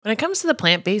When it comes to the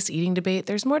plant-based eating debate,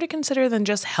 there's more to consider than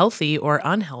just healthy or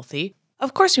unhealthy.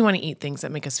 Of course, we want to eat things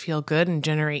that make us feel good and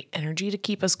generate energy to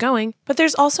keep us going, but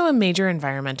there's also a major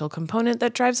environmental component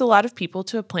that drives a lot of people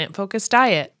to a plant-focused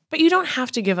diet. But you don't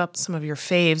have to give up some of your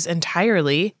faves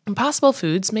entirely. Impossible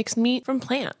Foods makes meat from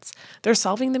plants. They're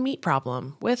solving the meat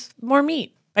problem with more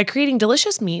meat. By creating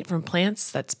delicious meat from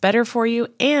plants that's better for you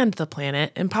and the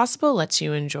planet, Impossible lets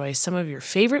you enjoy some of your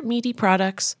favorite meaty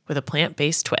products with a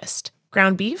plant-based twist.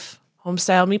 Ground beef,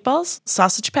 home-style meatballs,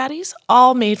 sausage patties,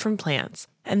 all made from plants.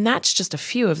 And that's just a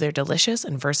few of their delicious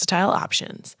and versatile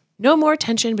options. No more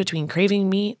tension between craving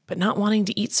meat but not wanting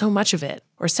to eat so much of it,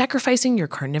 or sacrificing your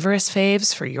carnivorous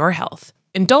faves for your health.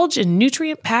 Indulge in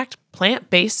nutrient-packed,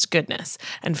 plant-based goodness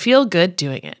and feel good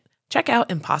doing it. Check out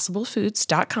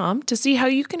ImpossibleFoods.com to see how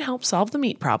you can help solve the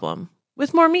meat problem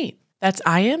with more meat. That's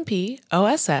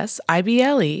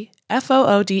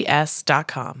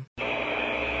ImpossibleFoods.com.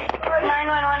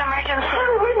 911 emergency.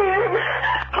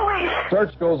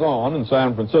 Search goes on in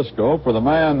San Francisco for the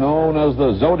man known as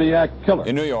the Zodiac Killer.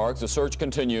 In New York, the search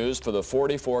continues for the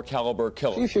 .44 caliber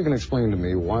killer. See if you can explain to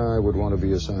me why I would want to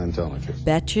be a Scientologist.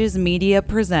 Betches Media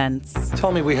presents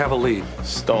Tell me we have a lead.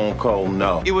 Stone cold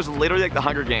no. It was literally like the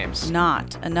Hunger Games.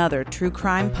 Not Another True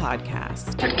Crime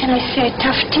Podcast. What can I say?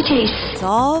 Tough titties. It's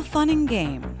all fun and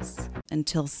games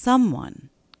until someone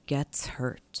gets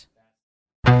hurt.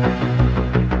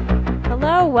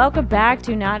 Hello, welcome back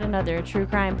to Not Another True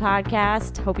Crime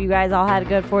Podcast. Hope you guys all had a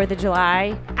good 4th of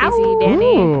July. Casey,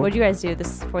 Danny, what did you guys do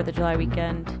this 4th of July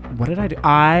weekend? What did I do?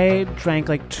 I drank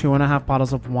like 2.5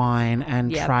 bottles of wine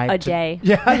and tried a to... day.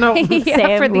 Yeah, no.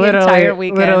 Yeah, for the entire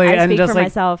weekend. Literally, I and speak just for like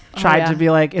myself. tried to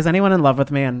be like, is anyone in love with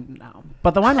me? And no.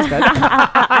 But the wine was good.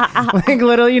 Like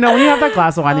literally, you know, when you have that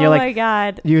glass of wine, you're like, oh my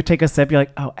God. You take a sip, you're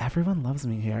like, oh, everyone loves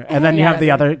me here. And then you have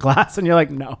the other glass and you're like,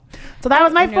 no. So that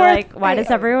was my and 4th. You're like, why does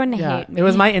everyone hate me? It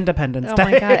was my Independence Day. Oh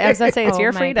my God. As I say, it's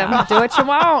your freedom. God. Do what you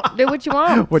want. Do what you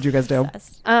want. What'd you guys do?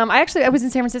 I was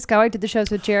in San Francisco. I did the shows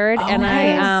with Jared and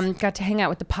nice. I got to hang out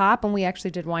with the Pop, and we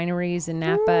actually did wineries in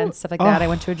Napa and stuff like that. I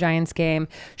went to a Giants game.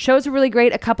 Shows were really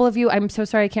great. A couple of you, I'm so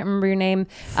sorry I can't remember your name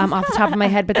off the top of my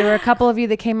head, but there were a couple of you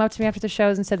that came up to me after the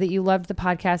shows and said that you loved the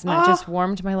podcast, and that just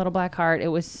warmed my little black heart. It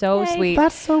was so sweet.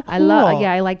 That's so cool.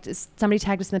 I liked, somebody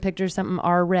tagged us in the picture, something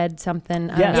read something.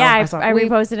 Yes. I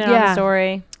reposted it on the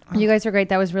story. You guys were great.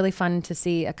 That was really fun to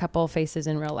see a couple faces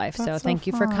in real life. So thank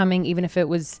you for coming, even if it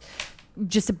was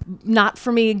just not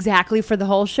for me exactly for the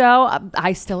whole show.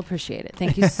 I still appreciate it.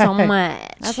 Thank you so much.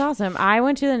 That's awesome. I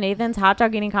went to the Nathan's hot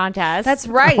dog eating contest. That's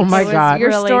right. Oh my God. Your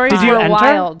really stories Did you were enter?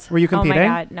 wild. Were you competing? Oh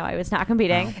my God. No, I was not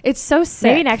competing. It's so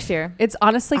sick. Maybe next year. It's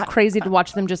honestly crazy to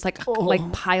watch them just like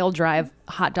pile drive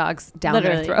hot dogs down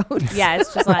their throats. Yeah,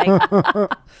 it's just like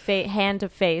hand to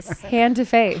face. Hand to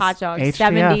face. Hot dogs. HTF,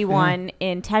 71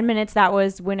 in 10 minutes. That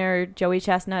was winner Joey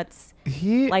Chestnut's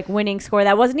winning score.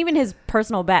 That wasn't even his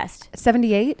personal best.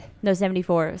 78? No,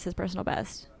 74 was his personal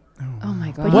best. Oh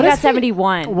my God. But he got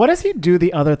 71. What does he do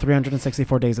the other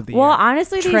 364 days of the year? Well,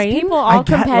 honestly, Train? these people all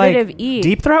competitive eat.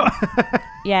 Deep throat?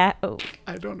 Yeah. Oh,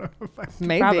 I don't know.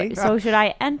 Maybe. probably. So should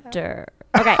I enter?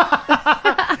 Okay.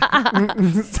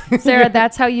 Sarah,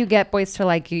 that's how you get boys to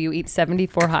like you. You eat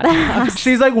 74 hot dogs.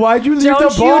 She's like, why'd you leave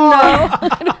Don't the you bar?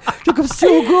 Look, I'm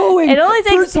still going. It only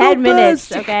takes They're 10 the minutes,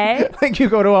 best. okay? Like you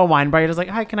go to a wine bar, you're just like,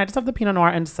 hi, can I just have the Pinot Noir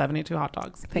and 72 hot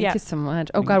dogs? Thank you so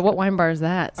much. Oh God, what wine bar is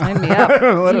that? Sign me up.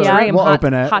 Literally. Dream. We'll hot,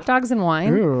 open it. Hot dogs and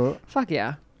wine. Ooh. Fuck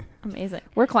yeah. Amazing.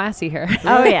 We're classy here.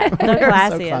 Oh, yeah. The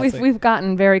classiest. classy. We've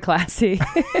gotten very classy.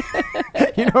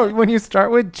 You know, when you start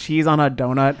with cheese on a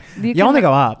donut, you can- only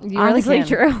go up. You really Honestly, can.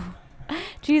 true.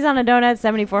 Cheese on a donut,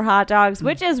 74 hot dogs.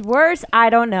 Which is worse?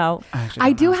 I don't know.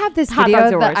 I do have this Hot video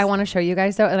dogs are that worse. I want to show you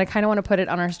guys though, and I kind of want to put it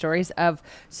on our stories of.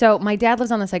 So my dad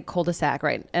lives on this like cul-de-sac,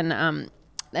 right? And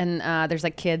there's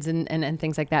like kids and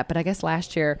things like that. But I guess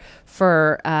last year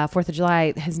for 4th of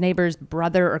July, his neighbor's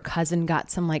brother or cousin got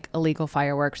some like illegal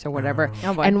fireworks or whatever.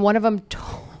 Oh, boy. And one of them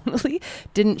totally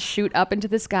didn't shoot up into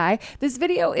the sky. This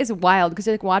video is wild because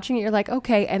you're like watching it, you're like,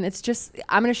 okay. And it's just,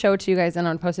 I'm going to show it to you guys and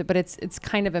I'll post it, but it's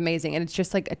kind of amazing. And it's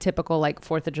just like a typical like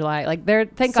 4th of July. Like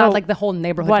thank God, like the whole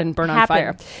neighborhood didn't burn on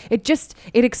fire. It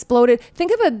exploded.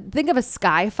 Think of a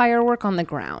sky firework on the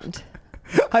ground.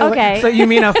 Okay. So you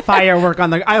mean a firework on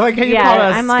the... I like how you call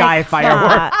it a sky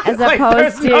firework. As Like,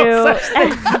 opposed there's no to... such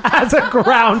thing as a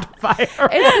ground fire.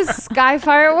 It's a sky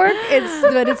firework.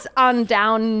 But it's on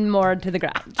down more to the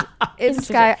ground. It's a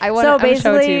sky. I want to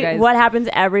show it to you guys. What happens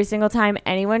every single time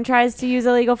anyone tries to use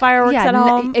illegal fireworks at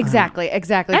home? Exactly.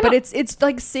 But it's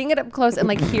like seeing it up close and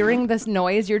like hearing this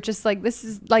noise. You're just like, this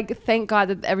is like, thank God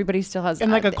that everybody still has In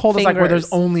like a cul-de-sac where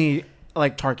there's only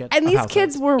like targets. And of these houses.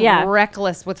 kids were Yeah.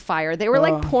 reckless with fire. They were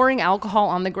like pouring alcohol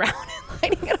on the ground and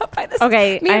lighting it up by the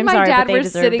Okay, Me and I'm my sorry, but dad they were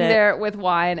deserved sitting it. there with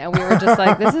wine, and we were just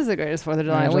like, "This is the greatest 4th of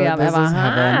July we have This ever is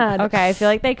heaven. had." Okay, I feel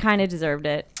like they kind of deserved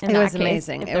it. In It that was case,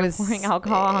 amazing. if It they're was pouring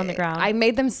alcohol on the ground. I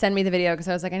made them send me the video because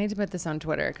I was like, I need to put this on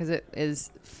Twitter because it is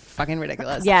fucking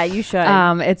ridiculous. Yeah, you should.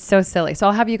 It's so silly. So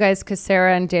I'll have you guys, because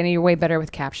Sarah and Danny, you're way better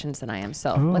with captions than I am.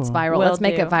 So let's viral. Will Let's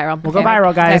make do. it viral. We'll go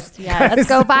viral, guys. Okay. Yeah, let's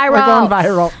go viral. We're going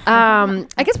viral.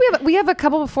 I guess we have a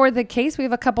couple before the case. We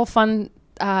have a couple fun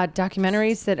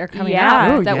documentaries that are coming Yeah.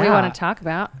 out Ooh, that we yeah. want to talk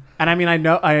about. And I mean, I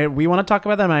know we want to talk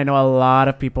about them, and I know a lot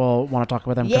of people want to talk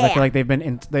about them because I Yeah. feel like they've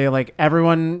been they like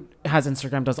everyone has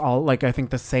Instagram does all like I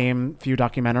think the same few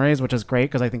documentaries, which is great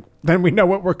because I think then we know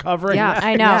what we're covering. Yeah,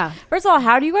 I know. Yeah. First of all,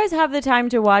 how do you guys have the time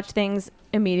to watch things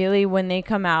immediately when they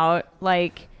come out?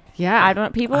 Like, Yeah. I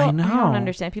don't know.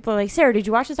 understand. People are like, Sarah, did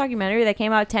you watch this documentary that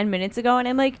came out 10 minutes ago? And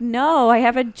I'm like, no, I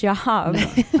have a job.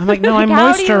 I'm like, no, I'm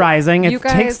How do you- moisturizing. you It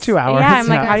guys- takes 2 hours. Yeah, I'm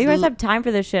like, Yeah. how do you guys have time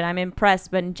for this shit? I'm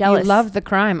impressed, but jealous. You love the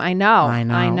crime. I know. I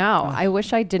know. I know. Ugh. I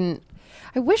wish I didn't.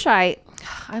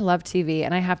 I love TV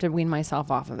and I have to wean myself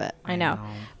off of it. I know.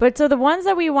 But so the ones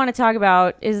that we want to talk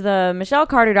about is the Michelle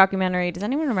Carter documentary. Does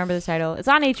anyone remember this title? It's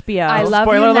on HBO. I love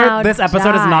Spoiler You alert, Now this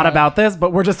episode is not Die. about this,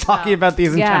 but we're just talking about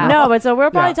these in Yeah. general. No, but so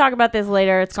we'll probably Yeah. talk about this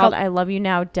later. It's called called I Love You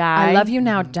Now Die. I Love You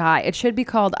Now Die. It should be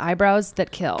called Eyebrows That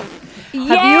Kill.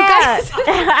 Yeah. Have you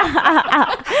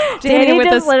guys? Danny Danny with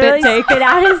just a literally spit take. spit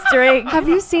out his drink. Have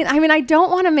you seen? I mean, I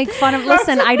don't want to make fun of.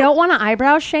 Listen, I don't want to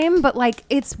eyebrow shame, but like,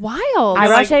 it's wild.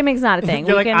 Eyebrow like- shaming's not a thing.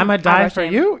 You're We like, can I'm a die eyebrow for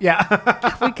shame. you?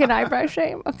 Yeah. We can eyebrow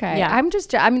shame. Okay. Yeah.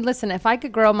 I mean, listen, if I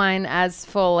could grow mine as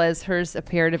full as hers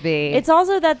appear to be, It's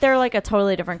also that they're like a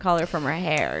totally different color from her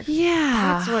hair.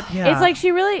 yeah. Yeah. It's like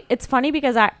she really, it's funny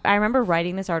because I remember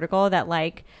writing this article that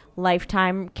like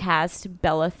Lifetime cast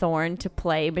Bella Thorne to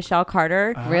play Michelle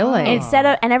Carter. Really? Instead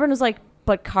of, and everyone was like,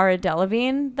 but Cara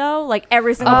Delevingne though? Like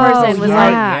every single Oh, person was yeah.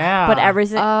 like, Yeah. but every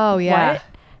single, Oh, yeah. What?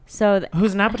 So,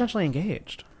 Who's now potentially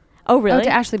engaged? oh Oh, really? to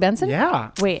Ashley Benson?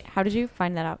 Yeah. Wait, how did you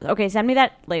find that out? Okay, send me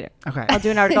that later. Okay. I'll do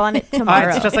an article on it tomorrow.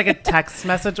 It's just like a text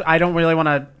message. I don't really want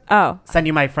to Oh, send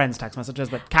you my friend's text messages,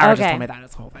 but Kara just Okay. told me that.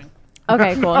 It's the whole thing.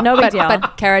 okay, cool. No big deal.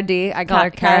 But Cara D. I call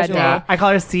her Cara D. Casual. I call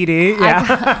her CD.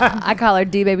 Yeah. I call her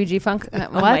D Baby G Funk.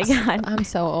 What? my God. I'm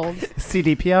so old.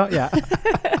 CDPO. Yeah.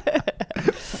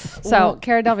 So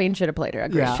Cara Delevingne should have played her.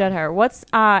 Agreed. Yeah. Shut her. What's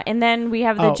and then we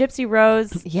have the Oh. Gypsy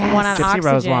Rose Yes. one on Gypsy Oxygen.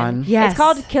 Rose one. Yes. It's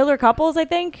called Killer Couples, I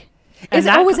think. Is it,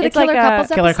 that- is it a it's like Killer a Couples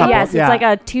Killer episode? Couples. Yes, it's yeah. like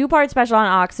a 2-part special on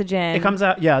Oxygen. It comes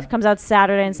out. Yeah. comes out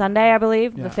Saturday and Sunday, I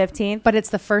believe, Yeah. the 15th. But it's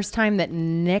the first time that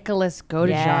Nicholas Godejohn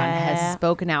Yeah. has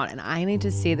spoken out, and I need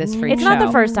to see this freak It's show. not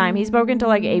the first time he's spoken to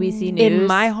like ABC News. In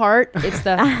my heart, it's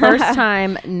the first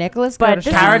time Nicholas But Godejohn.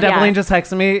 this Kara is- yeah. Delevingne just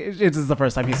texted me. This is the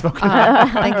first time he's spoken.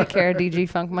 Thank you, Cara DG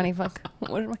Funk Money Funk.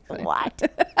 What am I saying?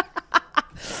 What?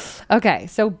 Okay,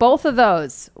 so both of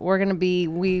those we're gonna be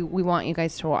we want you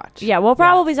guys to watch. Yeah, we'll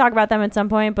probably talk about them at some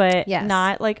point, but Yes.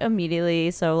 not like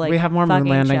immediately. So like we have more moon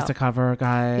fucking landings chill. to cover,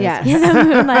 guys. Yes. Yeah, the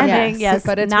moon landing. Yes,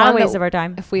 but it's not a one waste that of our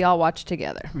time. if we all watch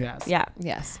together. Yes. Yeah.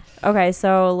 Yes. Okay,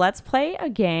 so let's play a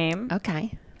game.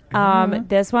 Okay.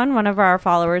 This one of our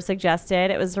followers suggested.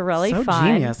 It was really So fun.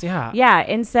 genius. Yeah. Yeah,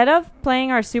 instead of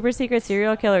playing our super secret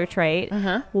serial killer trait,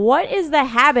 what is the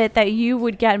habit that you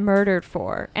would get murdered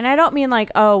for? And I don't mean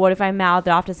like, oh, what if I mouthed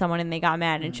off to someone and they got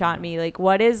mad and shot me? Like,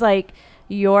 what is like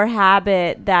your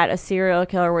habit that a serial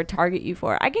killer would target you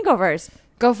for? I can go first.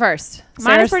 Go first.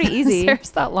 Mine is Sarah's- pretty easy.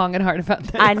 Sarah's thought long and hard about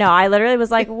this. I know. I literally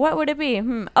was like, what would it be?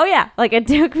 Oh yeah. Like it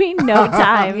took me no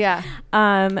time. Yeah.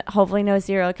 Hopefully no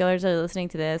serial killers are listening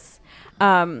to this.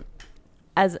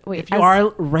 If you are,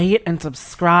 rate and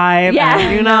subscribe. Yeah,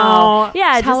 and, you no. know.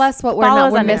 Yeah, Tell just us what we're follow not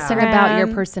us we're on missing about your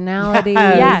Instagram. personality.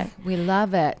 Yeah. We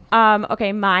love it.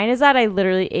 Okay, mine is that I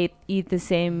literally eat the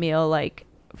same meal like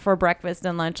for breakfast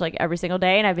and lunch like every single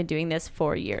day, and I've been doing this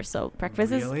for years. So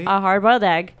breakfast Really? is a hard-boiled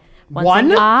egg. One?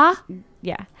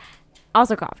 Yeah.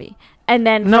 Also coffee. And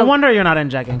then No for- wonder you're not in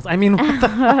jeggings. I mean, what the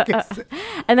fuck is it?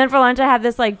 And then for lunch I have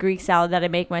this like Greek salad that I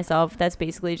make myself that's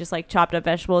basically just like chopped up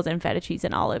vegetables and feta cheese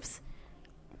and olives.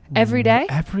 Every day?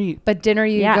 But dinner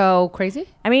you Yeah. go crazy?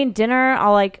 I mean, dinner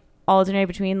I'll like alternate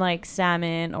between like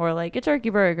salmon or like a turkey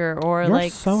burger or You're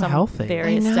like so some healthy.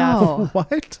 various I stuff. know.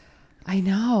 What? I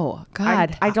know.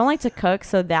 God. I don't like to cook,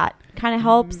 so that kind of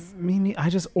helps. I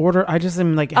just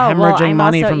am like Oh, well, hemorrhaging I'm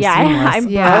money also- from yeah, Seamless. I'm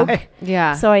Yeah. broke.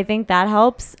 Yeah. So I think that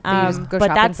helps. But you just go but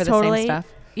shopping that's for the same totally stuff?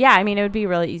 Yeah, I mean it would be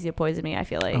really easy to poison me, I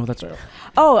feel like. Oh, that's true.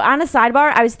 Oh, on a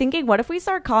sidebar, I was thinking, what if we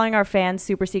start calling our fans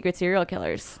super secret serial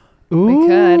killers? We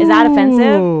could. Is that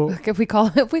offensive? Like if we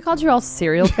called you all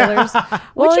serial killers, Well,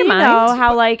 would you you mind? know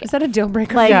how like Is that a deal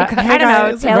breaker? like Yeah. I Hey, don't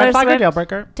know guys, red flag or deal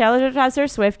breaker? Taylor Swift has her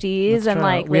Swifties That's and true.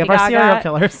 like we Lady have our serial Gaga.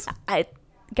 killers.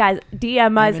 Guys,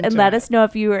 DM us and into let it. us know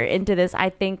if you are into this. I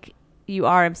think you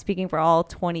are. I'm speaking for all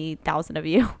 20,000 of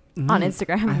you on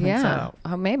Instagram. yeah,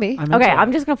 maybe. I'm Okay, into I'm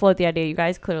it. just gonna float the idea. You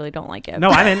guys clearly don't like it. No,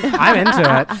 I'm into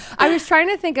it. I was trying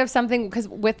to think of something because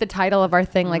with the title of our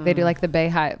thing, like they do like the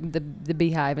Beehive, the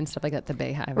Beehive and stuff like that. The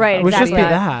Beehive, Right, We should exactly. be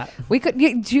that. We could.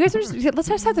 Do you guys? Let's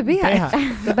just have the Beehive.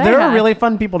 The They're Beehive. really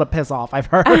fun people to piss off. I've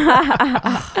heard.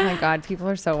 Oh my god, people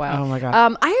are so wild. Oh my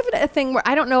God. I have a thing where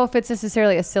I don't know if it's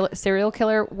necessarily a serial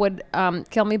killer would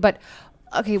kill me, but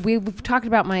okay, we've talked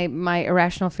about my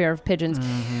irrational fear of pigeons.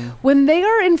 When they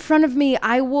are in front of me,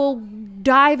 I will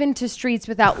dive into streets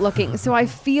without looking. So I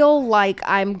feel like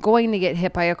I'm going to get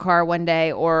hit by a car one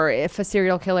day, or if a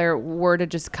serial killer were to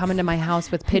just come into my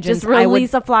house with pigeons, Just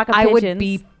release a flock of I would pigeons.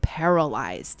 be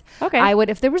paralyzed. Okay. I would,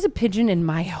 if there was a pigeon in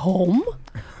my home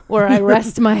where I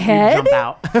rest my head, Jump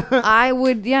out. I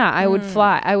would, I would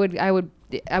fly. I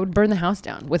would burn the house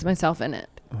down with myself in it.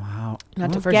 Wow. Not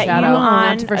to Get foreshadow. you Not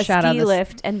on to a foreshadow ski this.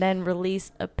 lift and then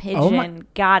release a Oh my- pigeon.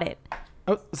 Got it.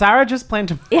 Oh, Sarah just planned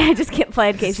to. Yeah, I just can't play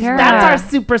in case she's Sarah. mad. That's our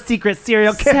super secret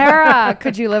serial killer. Sarah,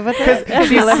 could you live with it? Could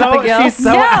you live with the guilt? She's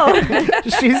so, No.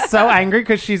 she's so angry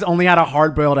because she's only had a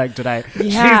hard-boiled egg today. Yeah.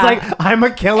 She's like, I'm a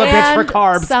killer bitch for And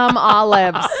carbs. some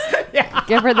olives.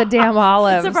 Give her the damn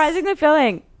olives. Surprisingly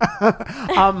filling.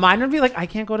 Mine would be like, I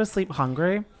can't go to sleep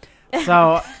hungry.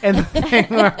 So, and the thing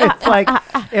where it's like,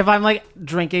 if I'm like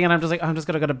drinking and I'm just like, I'm just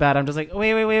gonna go to bed, I'm just like,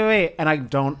 wait, and I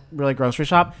don't really grocery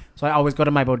shop, so I always go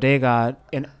to my bodega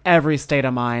in every state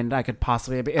of mind I could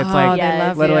possibly be. It's like they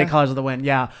love literally you. Colors of the Wind,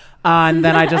 yeah. And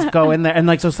then I just go in there, and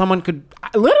like, so someone could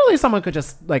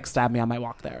just like stab me on my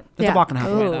walk there. It's Yeah. a walk and a half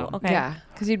away Ooh, though. okay. Yeah,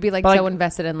 because you'd be like But, so like,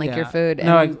 invested in like Yeah. your food.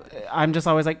 No, And I'm just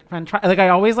always like, friend, try. Like I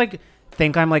always like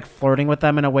think I'm like flirting with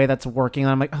them in a way that's working,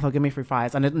 and I'm like, oh, they'll give me free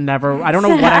fries, and it never. I don't know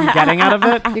what I'm getting out of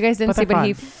it. you guys didn't see, they're but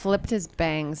he fun. flipped his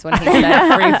bangs when he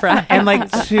said free fries. And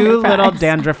like two little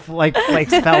dandruff like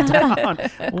flakes fell down.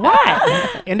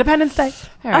 What? Independence Day.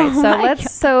 All right, Oh my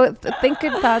think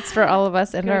good thoughts for all of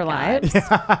us in our lives.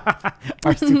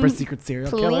 Our super secret serial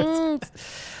killers. Please.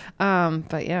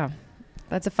 But yeah,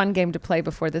 that's a fun game to play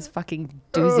before this fucking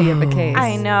doozy of a case.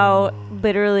 I know.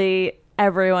 Literally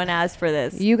everyone asked for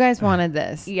this. You guys wanted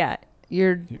this. Yeah.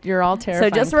 You're all So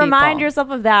terrifying. just remind people. yourself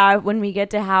of that when we get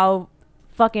to how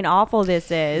fucking awful this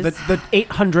is. The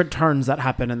 800 turns that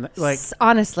happen and like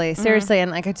Honestly, seriously, and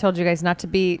like I told you guys, not to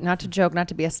joke, not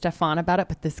to be a Stefan about it,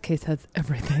 but this case has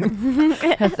everything.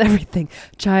 Has everything: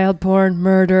 child porn,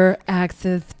 murder,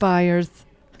 axes, fires.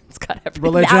 It's got everything.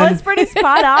 religion. That was pretty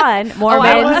spot on.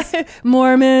 Mormons.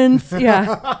 Mormons.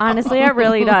 Yeah. Honestly, it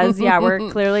really does. Yeah, we're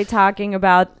clearly talking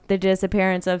about the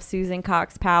disappearance of Susan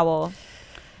Cox Powell.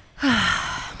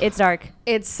 It's dark.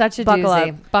 It's such a Buckle doozy.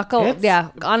 up. Buckle. It's-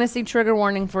 Yeah. Honestly, trigger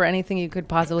warning for anything you could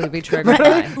possibly be triggered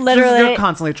by. Literally. You're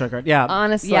constantly triggered. Yeah.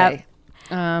 Honestly. Yep.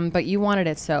 But you wanted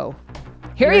it, so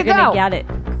here You're you gonna go. get it.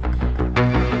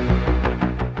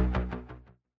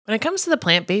 When it comes to the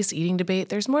plant-based eating debate,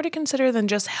 there's more to consider than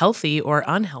just healthy or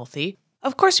unhealthy.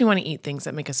 Of course, we want to eat things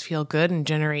that make us feel good and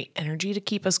generate energy to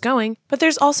keep us going, but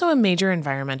there's also a major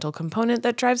environmental component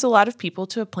that drives a lot of people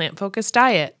to a plant-focused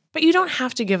diet. But you don't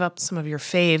have to give up some of your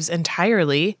faves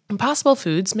entirely. Impossible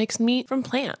Foods makes meat from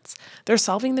plants. They're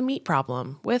solving the meat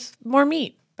problem with more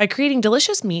meat. By creating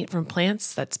delicious meat from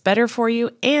plants that's better for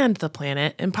you and the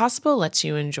planet, Impossible lets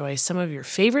you enjoy some of your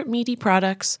favorite meaty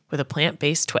products with a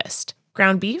plant-based twist.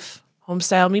 Ground beef,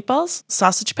 home-style meatballs,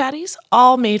 sausage patties,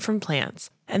 all made from plants.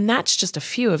 And that's just a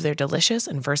few of their delicious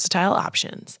and versatile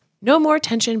options. No more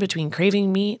tension between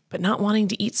craving meat but not wanting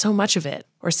to eat so much of it,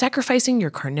 or sacrificing your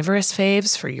carnivorous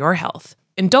faves for your health.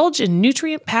 Indulge in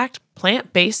nutrient-packed,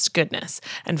 plant-based goodness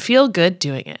and feel good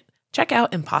doing it. Check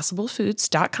out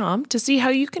impossiblefoods.com to see how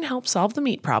you can help solve the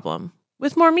meat problem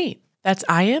with more meat. That's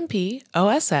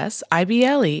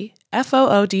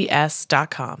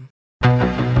IMPOSSIBLEFOODS.com.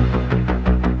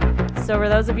 So for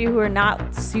those of you who are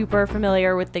not super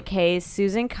familiar with the case,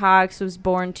 Susan Cox was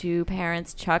born to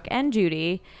parents Chuck and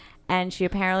Judy, and she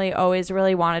apparently always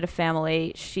really wanted a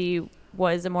family. She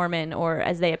was a Mormon, or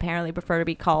as they apparently prefer to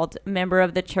be called, member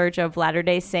of the Church of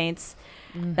Latter-day Saints.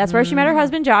 That's where she met her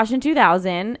husband Josh in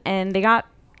 2000, and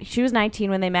she was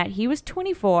 19 when they met. He was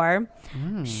 24.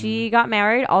 She got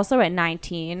married also at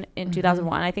 19 in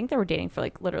 2001. I think they were dating for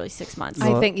like literally 6 months.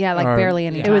 I think, yeah, like barely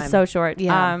any yeah. time. It was so short.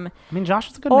 Yeah. I mean, Josh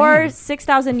was a good Or name.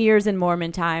 6,000 years in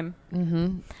Mormon time.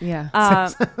 Yeah.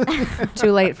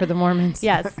 Too late for the Mormons.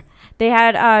 Yes. They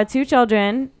had 2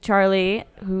 children, Charlie,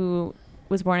 who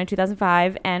was born in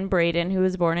 2005, and Braden, who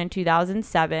was born in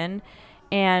 2007.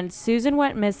 And Susan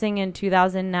went missing in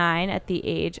 2009 at the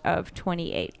age of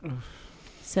 28.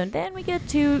 So then we get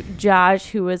to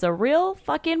Josh, who was a real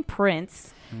fucking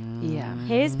prince. Yeah.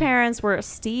 His parents were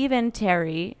Steve and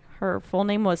Terry. Her full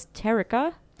name was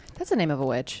Terrica. That's the name of a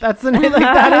witch. That's the name. Like,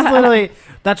 that is literally.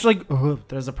 That's like. Oh,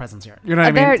 there's a presence here. You know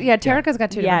what I mean? Yeah, Terrica's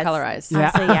got two different color eyes.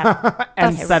 Honestly, yeah.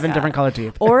 And Okay, 7 different color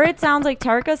teeth. Or it sounds like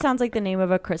Terrica sounds like the name of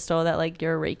a crystal that like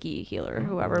your Reiki healer,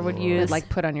 whoever would use. Like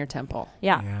put on your temple.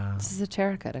 Yeah. This is a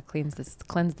Terrica to cleanse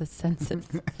the senses.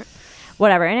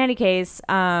 Whatever. In any case,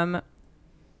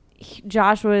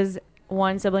 Josh was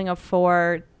one sibling of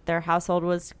 4. Their household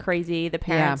was crazy. The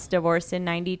parents divorced in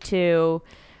 92.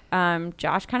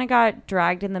 Josh kind of got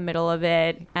dragged in the middle of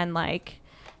it, and like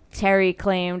Terry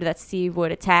claimed that Steve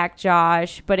would attack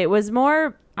Josh, but it was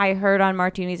more, I heard on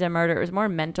Martinis and Murder, it was more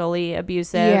mentally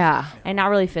abusive, and not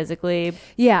really physically.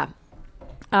 He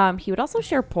would also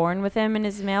share porn with him and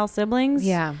his male siblings,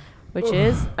 which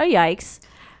is a yikes.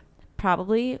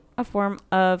 Probably a form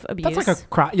of abuse. That's like a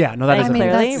crime. Yeah, no, that is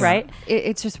clearly right.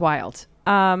 It's just wild.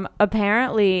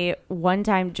 Apparently, one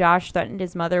time Josh threatened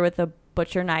his mother with a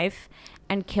butcher knife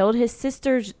and killed his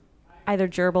sister's either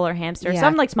gerbil or hamster,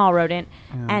 some like small rodent,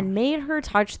 and made her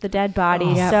touch the dead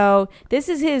body. So this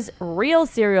is his real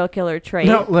serial killer trait.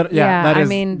 That is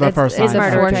the first it's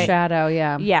sign. a foreshadow.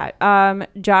 Yeah.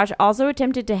 Josh also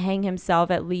attempted to hang himself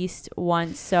at least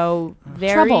once. So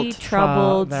very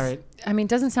troubled. I mean, it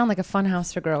doesn't sound like a fun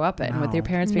house to grow up in with your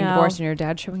parents being divorced and your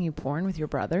dad showing you porn with your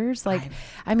brothers. Like,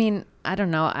 I mean, I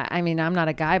don't know. I mean, I'm not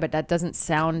a guy, but that doesn't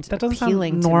sound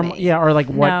appealing sound normal to me. Yeah, or like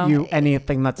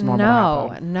anything that's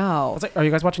normal. No. It's like, are you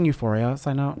guys watching Euphoria?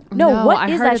 Side note. No, what I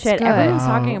is heard that it's shit? good. Everyone's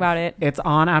talking about it. It's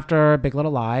on after Big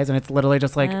Little Lies, and it's literally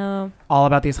just like all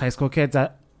about these high school kids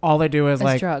that all they do is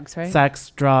like drugs, right? Sex,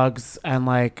 drugs, and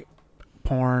like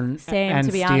porn and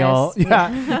to be steal. honest.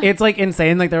 Yeah. It's like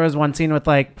insane. Like there was one scene with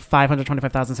like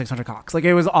 525,600 cocks. Like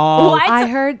it was all. What? I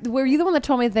heard. Were you the one that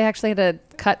told me they actually had to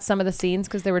cut some of the scenes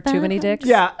because there were too many dicks?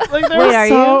 Yeah. Like there Wait, are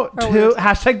you?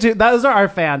 #2. Those are our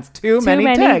fans. Too many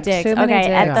dicks. Too many Okay,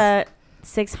 dicks. at the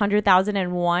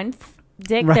 600,001th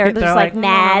dick, Right, they're just like,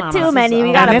 nah, too many.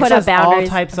 We gotta And it's put up just all boundaries.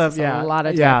 types of a lot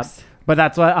of yeah. dicks. But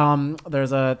that's what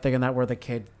there's a thing in that where the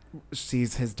kid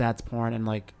sees his dad's porn and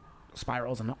like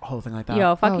spirals and the whole thing like that.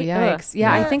 Yo, fuck Oh, you. yikes. Ugh.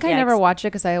 Yeah, I think I never Yikes. watch it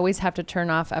because I always have to turn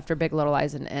off after Big Little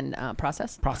Lies and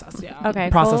Process. Yeah. Okay,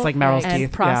 Process cool. like Meryl's And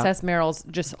teeth. process Meryl's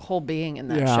just whole being in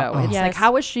that Yeah. show. Oh. It's Yes. like,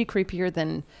 how is she creepier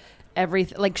than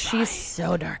everything? Like, she's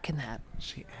so dark in that.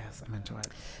 She is. I'm into it.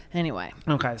 Anyway.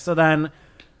 Okay, so then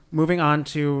moving on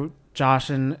to Josh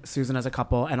and Susan as a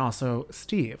couple, and also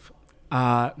Steve,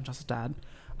 Josh's dad.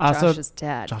 Josh's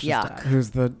dad. Josh's Yuck. dad,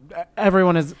 who's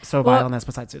everyone is so vile in this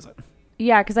besides Susan.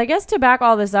 Yeah, because I guess to back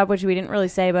all this up, which we didn't really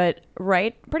say, but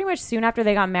pretty much soon after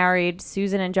they got married,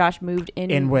 Susan and Josh moved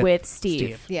in with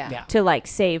Steve. Yeah. To like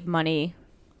save money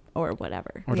or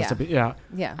whatever. Or just to be, Yeah.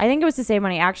 I think it was to save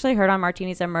money. I actually heard on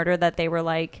Martinis and Murder that they were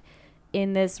like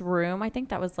in this room. I think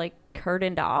that was like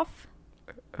curtained off.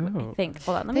 I think.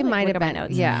 Hold on. Let me They like, might look have at my been,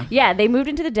 notes. yeah. Yeah. They moved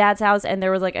into the dad's house and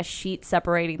there was like a sheet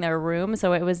separating their room.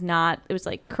 So it was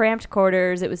like cramped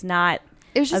quarters. It was not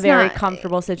It was just a very not-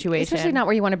 comfortable situation. Especially not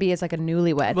where you want to be as like a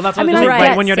newlywed. Well, that's I what mean, it's I like,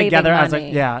 get when you're saving together as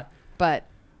money, But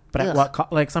at ugh.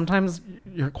 what like sometimes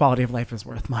your quality of life is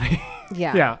worth money.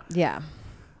 Yeah.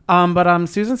 But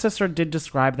Susan's sister did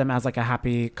describe them as like a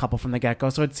happy couple from the get-go,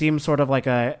 so it seems sort of like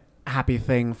a happy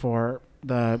thing for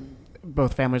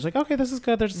both families. Like, okay, this is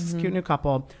good. There's this cute new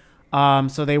couple.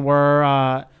 So they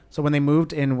were so when they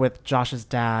moved in with Josh's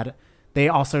dad, they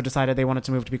also decided they wanted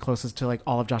to move to be closest to like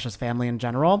all of Josh's family in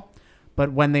general.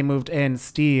 But when they moved in,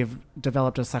 Steve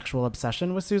developed a sexual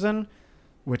obsession with Susan,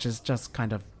 which is just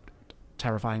kind of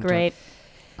terrifying. Great.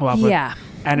 Yeah.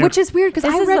 And Which is weird because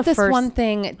This I is read the this first- one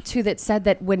thing too that said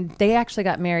that when they actually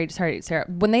got married, sorry, Sarah,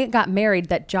 when they got married,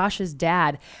 that Josh's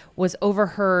dad was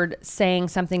overheard saying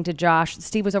something to Josh.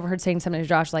 Steve was overheard saying something to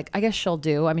Josh, like, I guess she'll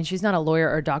do. I mean, she's not a lawyer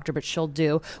or a doctor, but she'll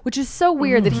do, which is so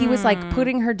weird that he was like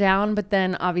putting her down, but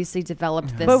then obviously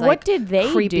developed this But like, what did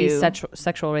they creepy do?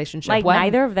 sexual relationship. Like What?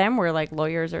 neither of them were like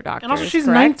lawyers or doctors. And also, she's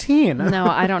correct? 19. No,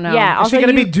 I don't know. Yeah, Is she also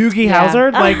gonna be you- Doogie Yeah.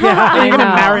 Howser? Like, yeah, I you're gonna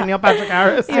know. marry Neil Patrick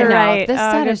Harris? I know. right. This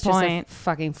dad Good is just a point.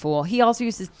 fucking fool. He also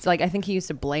used to, like, I think he used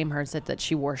to blame her and said that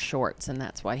she wore shorts and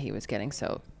that's why he was getting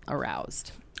so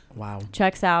aroused. Wow.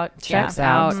 Checks out. Checks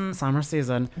Yeah. out. Summer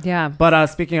season. Yeah. But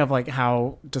speaking of like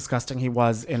how disgusting he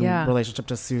was in Yeah. relationship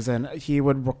to Susan, he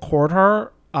would record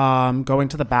her going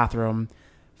to the bathroom,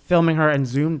 filming her, and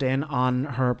zoomed in on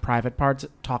her private parts,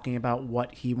 talking about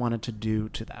what he wanted to do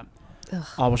to them.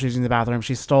 All while she was in the bathroom,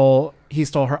 he stole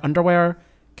her underwear,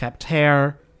 kept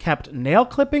hair, kept nail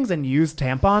clippings, and used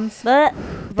tampons.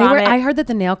 I heard that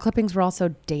the nail clippings were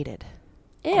also dated.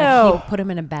 Ew. Like, he put them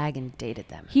in a bag and dated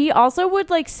them. He also would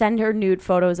like send her nude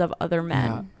photos of other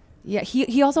men. Yeah,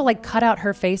 he also like cut out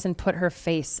her face and put her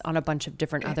face on a bunch of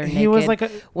different other He naked was like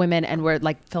women and would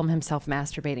like film himself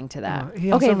masturbating to that.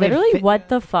 He also Okay, made literally, what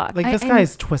the fuck? Like, this guy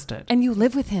is twisted. And you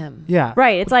live with him. Yeah.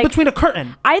 Right, it's like between a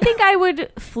curtain. I think I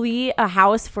would flee a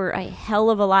house for a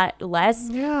hell of a lot less.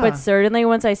 Yeah. But certainly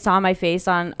once I saw my face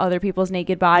on other people's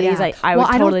naked bodies, Yeah. I would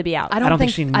totally be out. I don't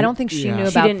think she knew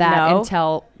about She that know?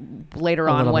 until later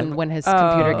A on little when bit. when his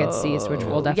computer gets seized, which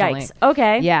will definitely. Yikes.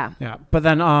 Okay. Yeah. Yeah. But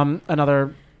then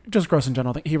another just gross in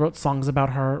general thing. He wrote songs about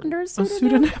her. Under a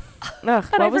pseudonym. Ugh,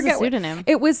 I what was the forget pseudonym?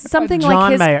 It was something John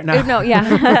like his. Mayer. No.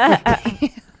 Yeah.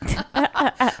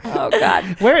 Oh God!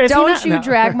 Where is he Don't now? you No.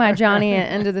 drag my Johnny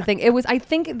into the thing? It was. I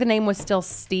think the name was still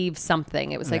Steve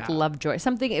something. It was like Yeah. Lovejoy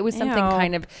something. It was something Ew.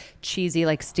 kind of cheesy,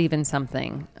 like Steven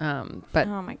something. But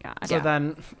Oh my god. So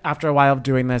then, after a while of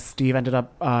doing this, Steve ended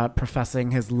up professing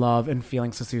his love and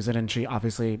feelings to Susan, and she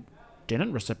obviously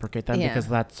didn't reciprocate them Yeah. because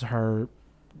that's her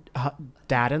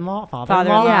dad-in-law, father-in-law.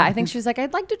 Father-in-law. yeah, I think she was like,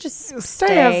 I'd like to just Stay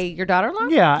stay your daughter-in-law.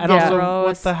 Yeah, and Yeah. also, Gross.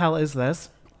 what the hell is this?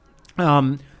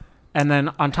 And then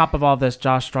on top of all this,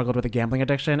 Josh struggled with a gambling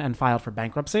addiction and filed for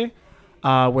bankruptcy,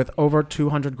 with over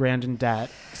 $200,000 in debt.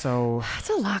 So That's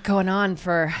a lot going on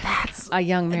for a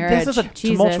young marriage. this is a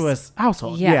tumultuous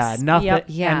household. Yes. Yeah, nothing. Yep.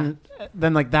 Yeah. And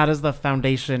then like that is the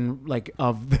foundation like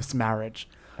of this marriage.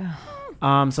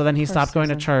 So then he stopped going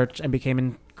to church and became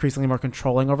increasingly more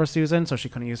controlling over Susan, so she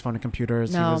couldn't use phone and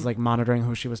computers. No. He was like monitoring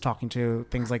who she was talking to,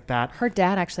 things like that. Her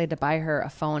dad actually had to buy her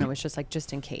a phone. It was just like,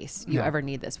 just in case you Yeah. ever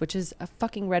need this, which is a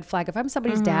fucking red flag. If I'm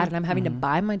somebody's dad and I'm having to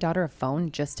buy my daughter a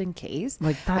phone just in case,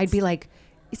 Like, I'd be like,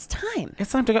 it's time.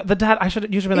 It's time to go. The dad, I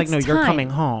should usually be like, It's no, you're time. coming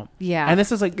home. Yeah. And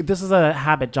this is a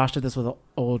habit. Josh did this with an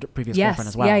old previous girlfriend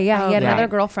as well. Yeah, yeah. He had Yeah. another He had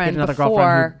girlfriend another before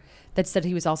girlfriend that said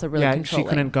he was also really yeah, controlling. she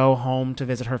couldn't go home to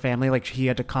visit her family. Like he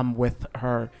had to come with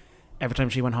her every time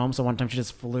she went home. So one time she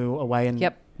just flew away and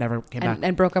never came back.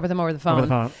 and broke up with him over the phone. Over the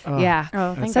phone. Oh. Yeah.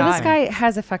 Oh, thank So God. this guy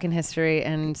has a fucking history,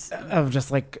 and Of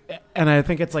just like, and I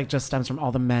think it's like just stems from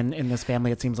all the men in this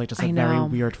family. It seems like just I like very know.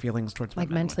 weird feelings towards like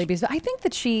women, mentally abused. I think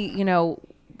that she,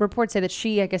 reports say that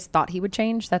she, I guess, thought he would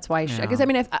change. That's why she, I guess, I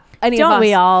mean, if any Don't of us,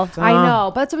 we all? I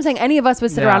know, but that's what I'm saying. Any of us would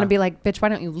sit Yeah. around and be like, bitch, why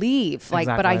don't you leave? Like,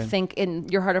 but I Exactly. think in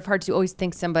your heart of hearts, you always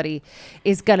think somebody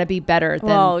is going to be better than,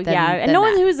 Well, than- yeah, and than no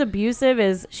one that. who's abusive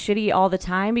is shitty all the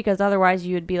time, because otherwise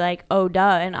you would be like, oh,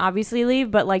 duh, and obviously leave.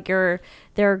 But like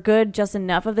they're good just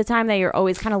enough of the time that you're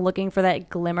always kind of looking for that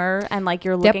glimmer, and like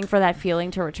you're looking for that feeling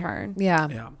to return. Yeah.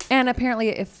 Yeah. And apparently,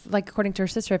 if like according to her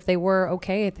sister, if they were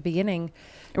okay at the beginning,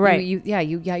 Right. you're right.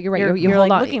 You're You hold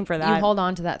like on, looking for that. You hold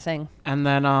on to that thing. And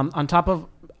then on top of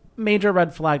major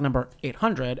red flag number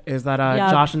 800 is that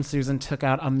Josh and Susan took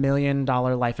out $1 million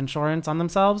life insurance on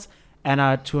themselves and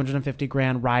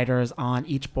 $250,000 riders on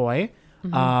each boy.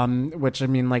 Which I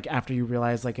mean, like after you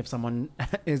realize like if someone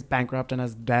is bankrupt and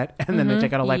has debt and then they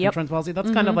take out a life insurance policy,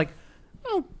 that's kind of like,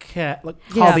 okay, like,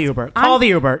 call the Uber. Call the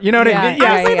Uber. You know what I mean?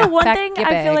 Yeah. Honestly, the one Pack thing your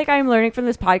I feel bag. like I'm learning from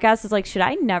this podcast is like, should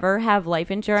I never have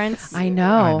life insurance? I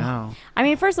know. I know. I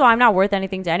mean, first of all, I'm not worth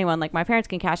anything to anyone. Like my parents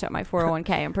can cash out my 401k.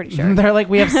 I'm pretty sure. They're like,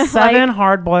 we have 7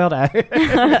 hard-boiled eggs.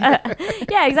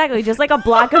 Yeah, exactly. Just like a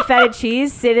block of feta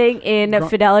cheese sitting in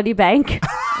Fidelity Bank.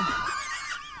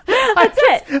 That's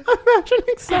it.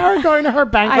 Imagining Sarah going to her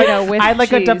bank. I Like, know, with I'd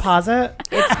like a cheese. deposit.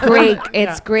 It's great.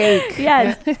 It's great.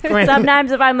 Yes. Great.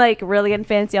 Sometimes if I'm like really getting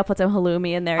fancy, I'll put some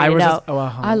halloumi in there. I you was know. just,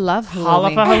 I love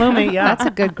Halafa halloumi. halloumi, yeah. That's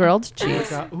a good grilled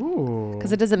cheese Ooh.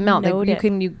 because it doesn't melt. Like, you Noted.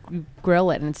 can you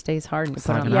grill it and it stays hard and you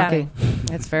put it on like an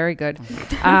gnocchi. It's very good.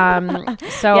 So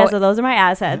Yeah, so those are my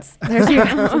assets. there's your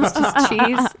it's just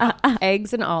cheese,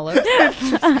 eggs, and olives. So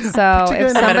in if the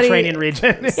somebody, Mediterranean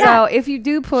region. so if you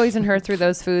do poison her through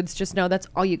those foods, just know that's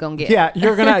all you gonna get. Yeah,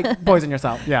 you're gonna poison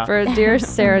yourself. Yeah. For dear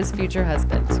Sarah's future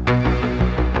husband.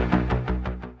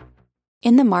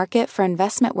 In the market for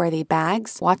investment-worthy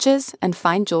bags, watches, and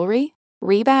fine jewelry,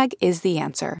 Rebag is the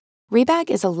answer. Rebag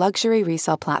is a luxury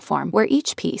resale platform where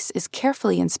each piece is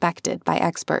carefully inspected by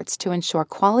experts to ensure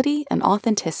quality and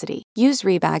authenticity. Use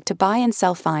Rebag to buy and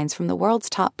sell finds from the world's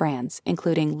top brands,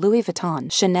 including Louis Vuitton,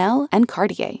 Chanel, and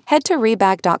Cartier. Head to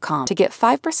Rebag.com to get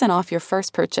 5% off your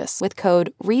first purchase with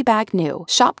code REBAGNEW.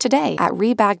 Shop today at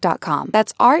Rebag.com.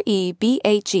 That's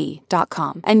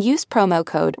REBAG.com. And use promo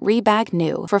code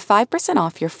REBAGNEW for 5%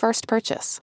 off your first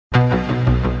purchase.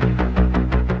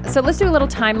 So let's do a little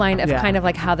timeline of Yeah. kind of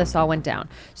like how this all went down.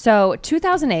 So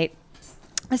 2008,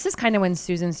 This is kind of when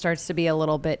Susan starts to be a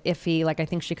little bit iffy. Like, I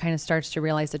think she kind of starts to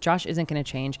realize that Josh isn't going to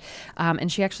change.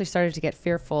 And she actually started to get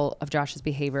fearful of Josh's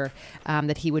behavior,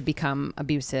 that he would become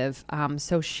abusive.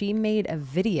 So she made a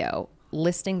video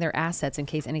listing their assets in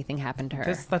case anything happened to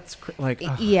her.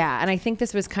 Yeah, and I think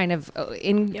this was kind of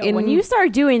when you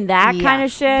start doing that kind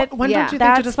of shit, when don't you think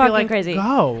that's to just fucking be like, crazy.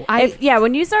 go?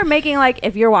 When you start making like,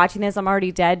 if you're watching this, I'm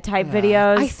already dead type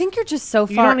videos. I think you're just so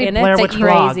You far don't need in it Blair that Witch you're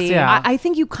vlogs, crazy. yeah. I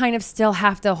think you kind of still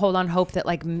have to hold on hope that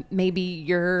like maybe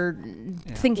you're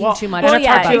thinking too much. Well, And it's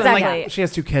hard yeah, too, exactly. like, she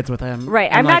has 2 kids with him. Right.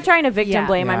 and, I'm like, not trying to victim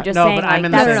blame. I'm just No, saying but I'm like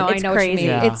in that's the No, same- I it's know what you crazy.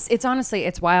 mean. Yeah. It's honestly,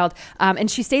 it's wild. And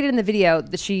she stated in the video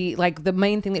that she, like, the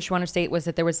main thing that she wanted to state was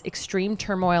that there was extreme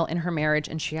turmoil in her marriage.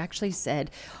 And she actually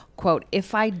said, quote,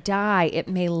 "If I die, it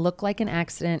may look like an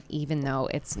accident, even though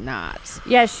it's not."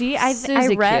 Yeah, I Susie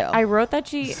Q. wrote that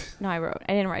she. No, I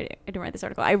didn't write it. I didn't write this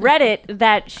article. I read it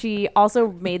that she also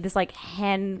made this like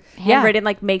handwritten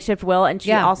like makeshift will, and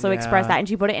she also expressed that, and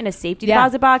she put it in a safety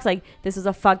deposit box. Like, this is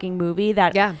a fucking movie.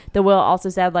 That the will also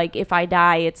said like, if I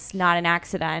die, it's not an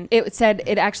accident. It said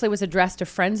it actually was addressed to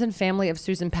friends and family of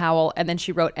Susan Powell, and then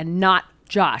she wrote, "And not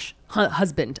Josh,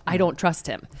 husband. I don't trust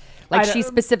him." Like, she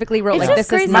specifically wrote, It's like, just this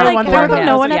crazy. is not Like, important. how come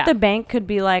no one Yeah. at the bank could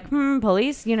be like,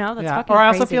 police, that's fucking Or I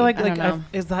crazy. also feel like, I don't know.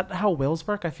 is that how wills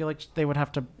work? I feel like they would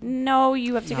have to. No,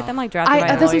 you have to get them like drafted by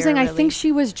a This was the lawyer, thing. I really. think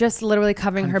she was just literally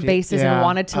covering her bases and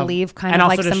wanted to leave kind and of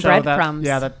also like to some show breadcrumbs.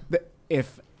 that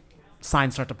if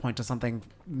signs start to point to something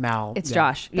It's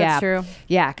Josh. Yeah. That's true.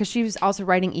 Yeah, because she was also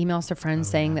writing emails to friends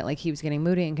saying that like he was getting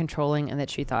moody and controlling, and that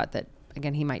she thought that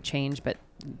again he might change, but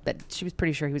she was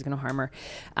pretty sure he was going to harm her.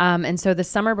 And so the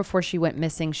summer before she went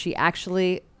missing,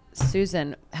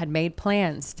 Susan had made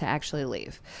plans to actually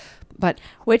leave, but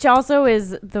which also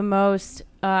is the most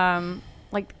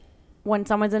like when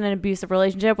someone's in an abusive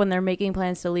relationship, when they're making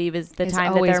plans to leave, is the It's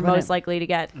time that always they're when most it- likely to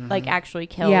get like actually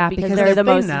killed. Yeah, because because they're if the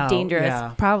they most know, dangerous.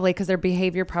 yeah. probably because their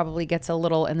behavior probably gets a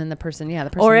little, and then the person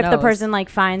Or if the knows. person like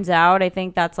finds out, I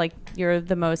think that's like you're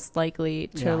the most likely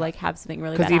to Yeah. like have something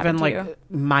really bad Because even happen like to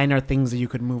you. minor things that you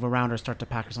could move around or start to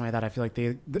pack or something like that, I feel like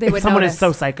They if would someone notice. is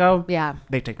so psycho, Yeah.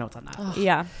 they take notes on that.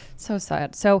 Yeah. So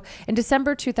sad. So in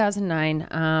December 2009,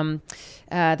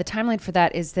 the timeline for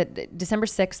that is that December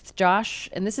 6th, Josh,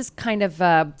 and this is kind of,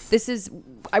 I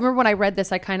remember when I read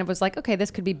this, I kind of was like, okay, this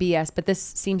could be BS, but this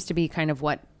seems to be kind of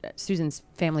what Susan's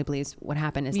family believes what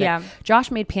happened is that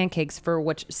Josh made pancakes for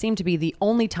which seemed to be the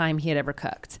only time he had ever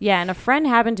cooked. Yeah, and a friend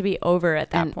happened to be over at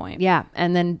that point. Yeah,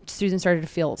 and then Susan started to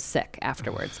feel sick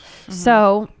afterwards.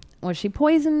 So was she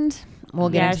poisoned? We'll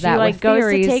get into she that. like with goes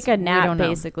theories. to take a We nap don't know.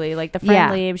 basically. Like the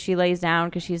friend leaves, she lays down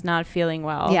because she's not feeling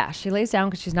well. Yeah, she lays down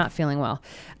because she's not feeling well.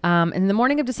 In the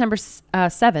morning of December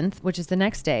 7th, which is the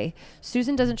next day,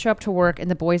 Susan doesn't show up to work and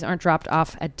the boys aren't dropped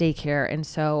off at daycare. And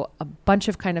so a bunch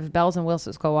of kind of bells and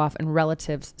whistles go off, and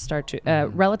relatives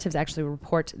actually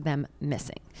report them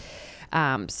missing.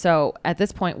 So at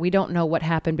this point, we don't know what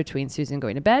happened between Susan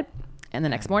going to bed and the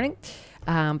next morning.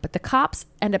 But the cops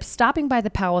end up stopping by the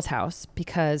Powell's house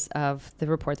because of the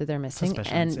report that they're missing.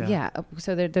 Suspicions, And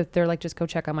so they're like, just go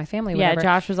check on my family. Yeah, whatever.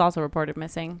 Josh was also reported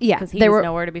missing. Yeah, because he they was were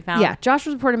nowhere to be found. Yeah, Josh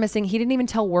was reported missing. He didn't even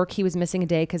tell work he was missing a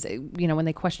day because, when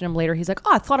they questioned him later, he's like,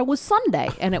 "Oh, I thought it was Sunday,"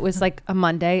 and it was like a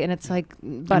Monday, and it's like,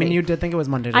 buddy. I mean, you did think it was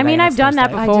Monday. I mean, today, and I've it's done that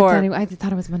Thursday. before. I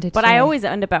thought it was Monday, But today. I always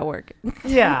end up at work.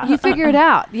 Yeah, you figure it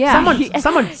out. Yeah,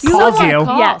 someone calls you.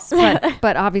 Yes,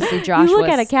 but obviously Josh You look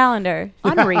was at a calendar.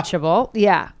 unreachable.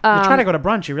 Yeah, You try to go to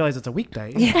brunch, you realize it's a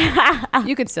weekday.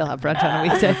 you could still have brunch on a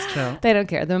weekday. That's true. They don't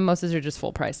care. The mimosas are just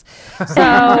full price.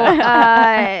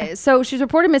 So she's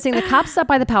reported missing. The cops stopped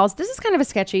by the Powells. This is kind of a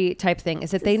sketchy type thing.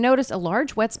 Is that they noticed a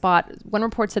large wet spot. One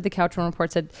report said the couch. One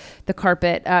report said the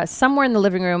carpet. Somewhere in the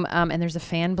living room, and there's a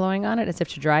fan blowing on it as if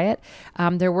to dry it.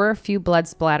 There were a few blood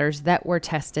splatters that were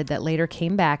tested that later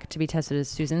came back to be tested as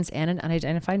Susan's and an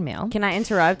unidentified male. Can I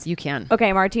interrupt? You can.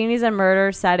 Okay, Martinis and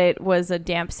Murder said it was a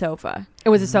damp sofa. It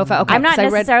was a sofa. Okay, I'm not 'cause I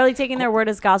read- necessarily taking their word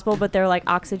as gospel, but they're like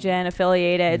Oxygen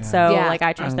affiliated, so Yeah. like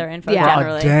I trust their info Yeah.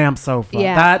 generally. A damn sofa.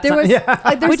 Yeah, That's there was,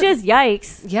 Which is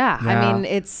yikes. Yeah, I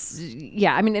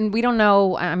Yeah. mean and we don't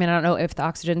know. I mean, I don't know if the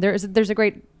Oxygen. There's a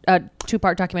great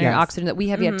 2-part documentary on Yes. Oxygen that we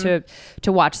have yet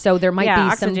to watch. So there might be some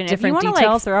Oxygen. different if you want to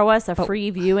details. like throw us a free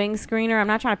viewing screener, I'm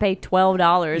not trying to pay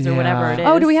 $12 or whatever it is.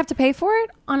 Oh, do we have to pay for it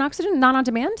on Oxygen? Not on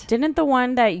demand? Didn't the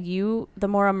one that the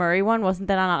Maura Murray one, wasn't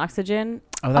that on Oxygen?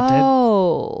 Oh, that did.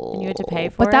 Oh, And you had to pay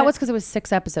for but that it? was because it was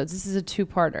 6 episodes. This is a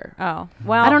 2-parter. Oh,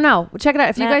 well, I don't know. Check it out.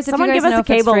 If you guys someone know give us a if it's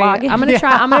cable free, login. I'm gonna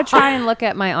try. I'm gonna try and look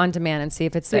at my on demand and see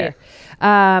if it's there.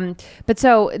 But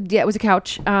so it was a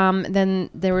couch.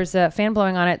 Then there was a fan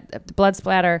blowing on it, blood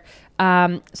splatter.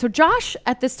 So Josh,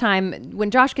 at this time,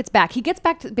 when Josh gets back,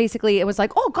 to basically, it was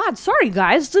like, oh God, sorry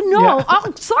guys, no,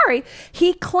 oh sorry.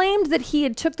 He claimed that he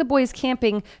had took the boys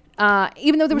camping.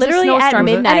 Even though there was Literally a snowstorm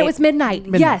at midnight. and it was midnight.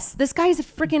 Yes, this guy is a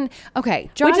freaking okay.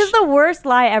 Josh, Which is the worst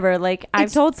lie ever. Like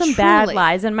I've told some bad truly-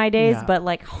 lies in my days, but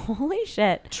like holy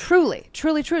shit. Truly.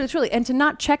 And to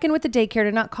not check in with the daycare,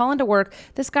 to not call into work,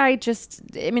 this guy just,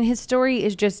 I mean, his story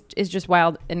is just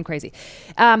wild and crazy.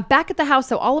 Back at the house,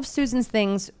 though, all of Susan's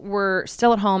things were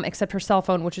still at home except her cell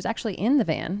phone, which was actually in the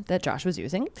van that Josh was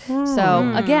using.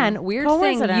 So again, weird thing.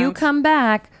 You Coincidence. come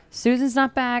back, Susan's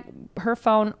not back, her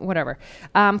phone, whatever.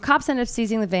 Cops ended up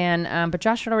seizing the van, but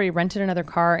Josh had already rented another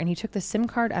car, and he took the SIM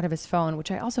card out of his phone,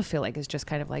 which I also feel like is just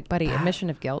kind of like, buddy, admission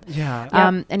of guilt. Yeah.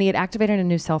 And he had activated a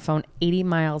new cell phone 80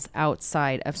 miles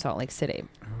outside of Salt Lake City.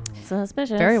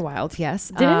 Suspicious. Very wild, yes.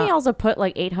 Didn't he also put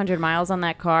like 800 miles on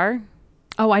that car?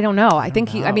 Oh, I don't know. I think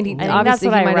he. I mean, he, I think obviously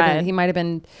that's what he I might have been. read. He might have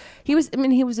been. He was. I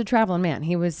mean, he was a traveling man.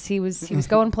 He was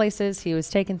going places. He was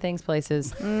taking things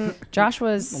places. Josh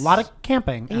was A lot of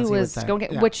camping. He was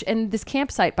going. Which and this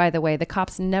campsite, by the way, the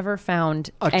cops never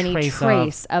found any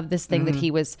trace of this thing that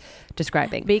he was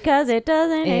describing Because it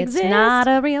doesn't It's exist. not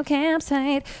a real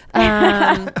campsite.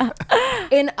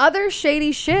 In other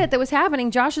shady shit that was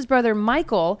happening, Josh's brother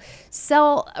Michael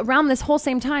around this whole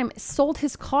same time sold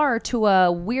his car to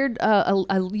a weird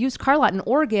a used car lot in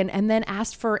Oregon, and then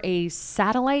asked for a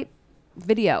satellite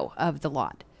video of the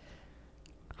lot.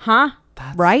 Huh?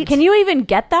 Right? Can you even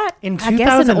get that? In I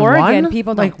guess in 2001? Oregon,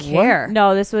 people don't Like, what? care.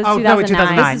 No, this was Oh, 2009. no,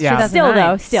 2009, This is yeah. Still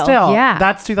though, still. Yeah.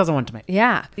 That's 2001 to me.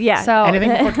 Yeah. Yeah. So Anything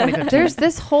before 2015. there's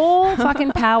this whole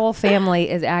fucking Powell family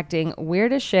is acting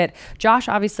weird as shit. Josh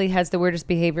obviously has the weirdest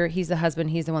behavior. He's the husband.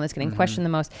 He's the one that's getting questioned the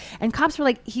most. And cops were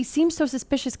like, he seems so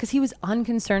suspicious because he was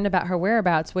unconcerned about her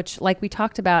whereabouts, which, like we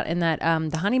talked about in that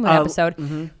the honeymoon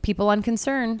episode, people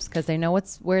unconcerned because they know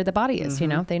where the body is. You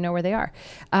know, they know where they are.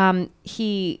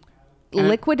 He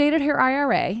liquidated her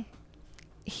IRA.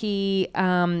 He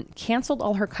canceled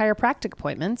all her chiropractic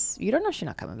appointments. You don't know she's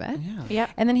not coming back. Yep.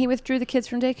 And then he withdrew the kids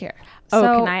from daycare. Oh,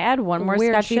 So, can I add one more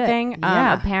weird sketchy shit. thing?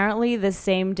 Yeah. Apparently, the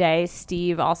same day,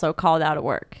 Steve also called out at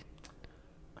work.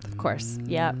 Of course.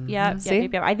 Yep. See?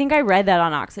 I think I read that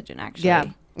on Oxygen,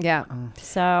 actually. Yeah.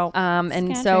 So,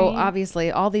 And so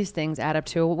obviously all these things add up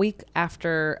to a week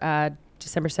after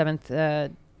December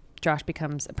 7th, Josh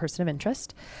becomes a person of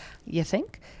interest, you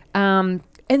think?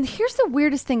 And here's the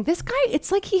weirdest thing. This guy, it's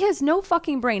like he has no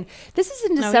fucking brain. This is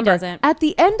in No, he December. doesn't. At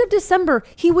the end of December,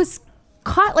 he was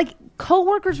caught, like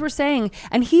coworkers were saying,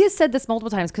 and he has said this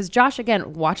multiple times because Josh,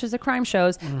 again, watches the crime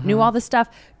shows, knew all this stuff.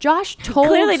 Josh told...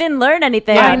 clearly didn't learn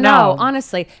anything. I know, no.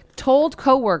 honestly. Told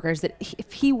coworkers that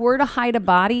if he were to hide a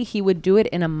body, he would do it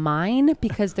in a mine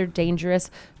because they're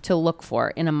dangerous to look for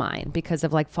in a mine because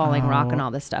of like falling rock and all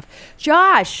this stuff.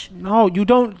 Josh! No, you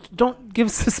don't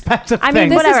give suspect of I mean, things.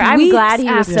 This whatever. is I'm weeks glad he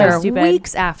was so after, stupid.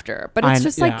 Weeks after. But it's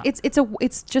just like, yeah.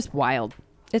 it's just wild.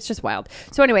 It's just wild.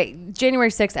 So anyway, January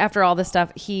 6th, after all this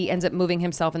stuff, he ends up moving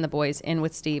himself and the boys in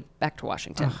with Steve back to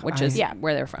Washington, which is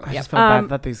where they're from. I Yep. just feel bad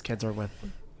that these kids are with.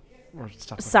 Or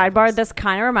stuff with Sidebar, kids. this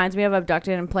kind of reminds me of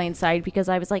Abducted in Plain Sight because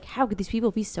I was like, how could these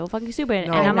people be so fucking stupid?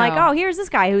 No. And I'm I like, know. oh, here's this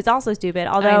guy who's also stupid.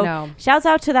 Although, know. shouts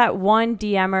out to that one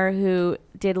DMer who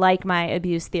did like my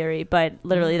abuse theory, but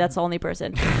literally that's the only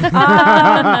person.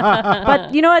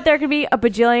 But you know what? There could be a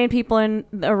bajillion people in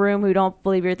a room who don't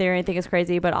believe your theory and think it's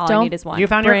crazy, but all I need is one. You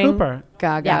found Bring your Cooper.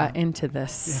 Gaga Yeah. into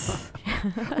this.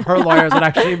 Her lawyers would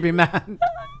actually be mad.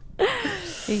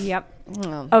 Yep.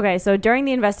 Okay, so during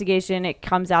the investigation, it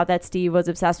comes out that Steve was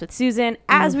obsessed with Susan.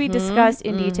 As we discussed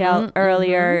in detail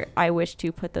earlier, I wish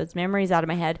to put those memories out of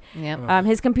my head. Yep.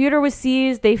 His computer was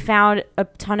seized. They found a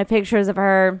ton of pictures of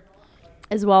her,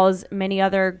 as well as many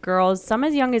other girls, some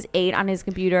as young as 8 on his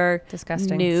computer.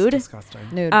 Disgusting. Nude. Disgusting.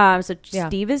 Nude. So Yeah.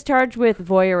 Steve is charged with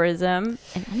voyeurism.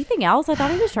 And anything else? I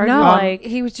thought he was charged No, with like...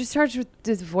 he was just charged with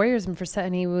voyeurism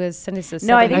and he was sentenced to 7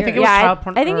 No, I years. think, it was yeah, child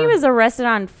porn I think he or- was arrested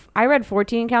on... I read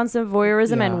 14 counts of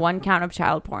voyeurism Yeah. and 1 count of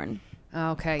child porn.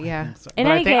 Okay, yeah. In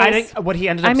But any I case- think what he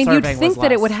ended up I mean, serving you'd think was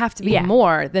that it less. would have to be Yeah.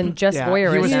 more than just Yeah,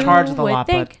 voyeurism. he was You charged with a would lot,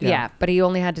 think. but Yeah, but he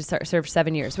only had to serve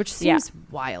 7 years, which Yeah. seems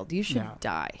wild. You should Yeah.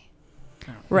 die.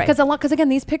 Right. Because again,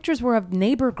 these pictures were of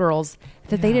neighbor girls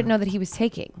that they didn't know that he was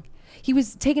taking. He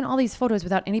was taking all these photos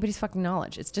without anybody's fucking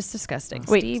knowledge. It's just disgusting.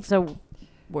 Wait, Steve, so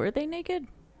were they naked?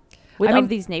 With I mean- of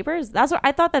these neighbors? That's what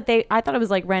I thought I thought it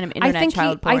was like random internet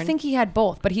child porn. I think he had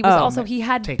both, but he was Oh. also he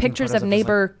had Taking pictures photos of of his,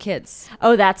 neighbor kids.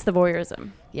 Oh, that's the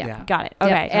voyeurism. Yeah. Yeah. Got it. Yeah,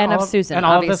 Okay. and all of Susan, and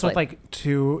all obviously. of this with like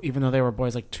 2, even though they were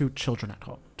boys, like 2 children at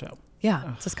home too.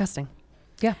 Yeah, it's disgusting.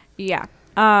 Yeah. Yeah.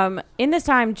 In this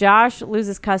time, Josh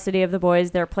loses custody of the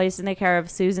boys. They're placed in the care of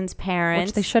Susan's parents.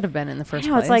 Which they should have been in the first I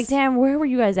know, place. it's like, damn, where were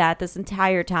you guys at this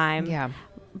entire time? Yeah.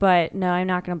 But no, I'm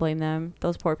not going to blame them.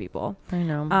 Those poor people. I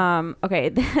know. Okay,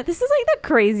 this is like the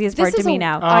craziest part to me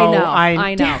now.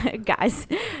 I know.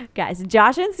 Guys,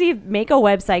 Josh and Steve make a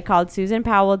website called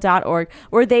SusanPowell.org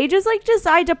where they just like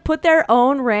decide to put their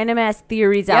own random ass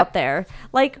theories out there.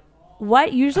 Like,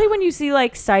 what? Usually when you see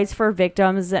like sites for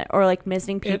victims or like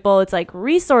missing people, it's like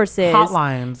resources.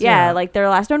 Hotlines. Yeah, like their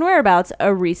last known whereabouts,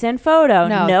 a recent photo.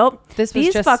 No, Nope. this was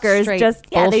These just fuckers straight just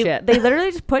bullshit. they literally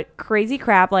just put crazy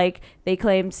crap. Like they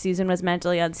claimed Susan was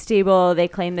mentally unstable. They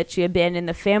claimed that she abandoned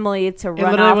the family to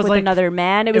run off with another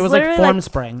man. It was like literally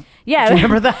Formspring. Yeah. Do you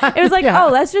remember that? It was like, oh,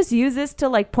 let's just use this to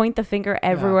like point the finger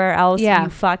everywhere else. Yeah. You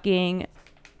fucking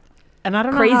And I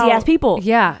don't know crazy how ass people.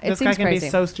 Yeah, it this seems guy can crazy. be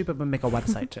so stupid but make a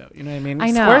website too. You know what I mean?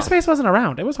 I know. Squarespace wasn't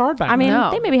around. It was hard back I mean,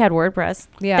 then. they maybe had WordPress.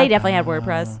 Yeah. They definitely had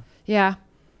WordPress. Yeah.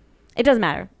 It doesn't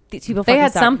matter. These people They fucking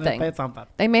had suck. something. They had something.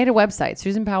 They made a website,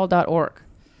 SusanPowell.org.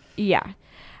 Yeah.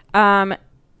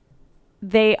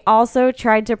 They also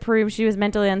tried to prove she was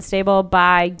mentally unstable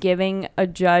by giving a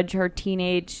judge her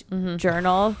teenage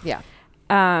journal. Yeah.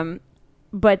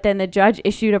 But then the judge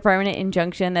issued a permanent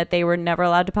injunction that they were never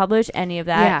allowed to publish any of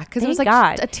that. Yeah, because it was like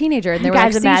God. a teenager, and they were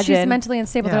Guys, like, "See, she's imagine. mentally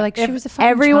unstable." Yeah. They're like, "She If was a fucking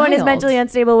Everyone is child." mentally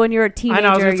unstable when you're a I teenager. know.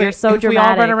 I was gonna You're say, so if we all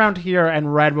dramatic. ran around here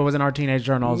and read what was in our teenage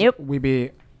journals, Nope. we'd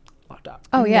be locked up.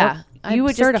 Oh yeah, Nope. I'm You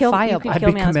would just kill- you certifiable. could I'd kill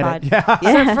be me on this committed. pod.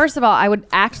 Yeah. So first of all, I would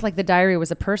act like the diary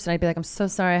was a person. I'd be like, "I'm so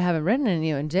sorry, I haven't written in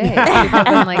you in days."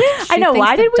 I'm like, I know, "She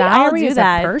why thinks did the we all diary do is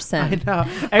that? A person. I know.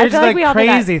 I And it's feel like we all like did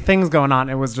that. crazy things going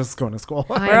on. It was just going to school.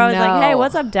 Where I was like, hey, know.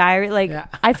 what's up, diary? Like, Yeah.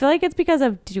 I feel like it's because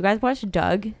of, did you guys watch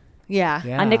Doug Yeah.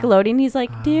 Yeah. on Nickelodeon? He's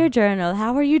like, Dear Journal,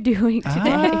 how are you doing today?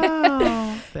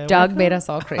 Oh, there we Doug go. made us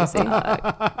all crazy.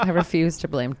 I refuse to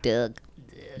blame Doug.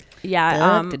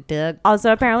 Yeah. Doug.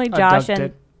 Also, apparently, Josh Abducted.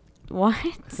 and what?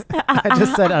 I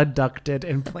just said abducted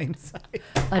in plain sight.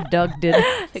 A Doug did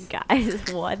Guys,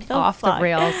 what the off fuck? the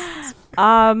rails.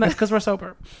 It's because we're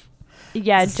sober.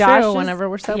 Yeah, It's Josh. true. is- Whenever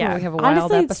we're sober, yeah. we have a wild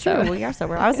Honestly, it's episode. true. We are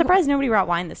sober. I was surprised nobody brought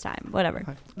wine this time.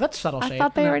 Whatever. That's subtle I shade.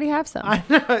 thought they No. already have some. I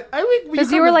know.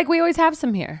 Because you were like, we always have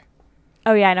some here.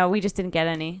 Oh, yeah, no, we just didn't get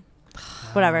any.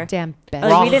 Whatever. Damn bitch. we're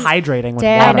Like, all we didn't- hydrating with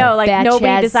Damn. I water. know, like, nobody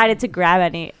Bitches. decided to grab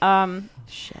any.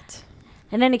 Shit.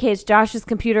 In any case, Josh's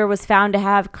computer was found to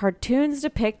have cartoons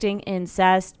depicting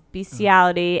incest,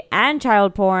 bestiality, and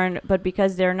child porn, but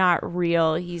because they're not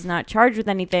real, he's not charged with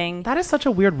anything. That is such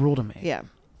a weird rule to me. Yeah.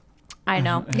 I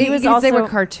know. He He was because also they were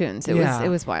cartoons. It Yeah.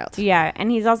 was wild. Yeah, and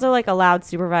he's also like allowed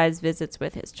supervised visits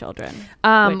with his children.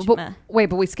 which, But, meh. wait,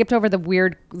 but we skipped over the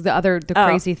Oh.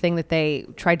 crazy thing that they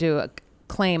tried to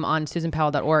claim on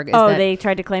SusanPowell.org. Is Oh, that they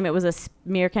tried to claim it was a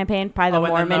smear campaign by the Oh, and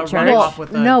then Mormon the church. running off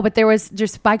with the- No, but there was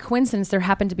just by coincidence there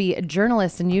happened to be a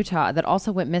journalist in Utah that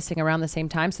also went missing around the same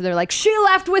time. So they're like, she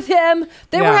left with him.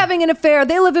 They were Yeah. having an affair.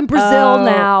 They live in Brazil Oh.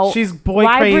 now. She's boy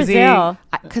Why crazy. Brazil?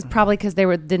 Because they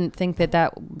didn't think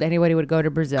that anybody would go to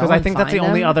Brazil. Because I and think that's the find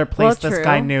only them. other place Well, this true.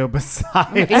 guy knew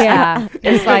besides. Yeah,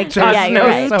 it's like Just yeah, you're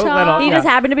knows right. so little. He Yeah. just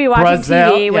happened to be watching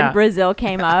Brazil, TV when yeah. Brazil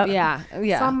came up. yeah.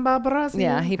 Samba Brazil.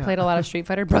 Yeah, he played a lot of Street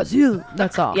Fighter. Brazil.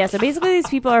 That's all. Yeah, so basically these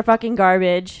people are fucking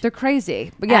garbage. They're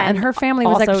crazy. But yeah, and her family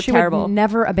was also like, she terrible. would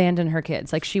never abandon her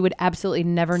kids. Like, she would absolutely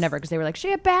never, because they were like,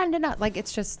 she abandoned us. Like,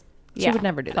 it's just, she Yeah. would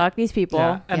never do that. Fuck these people.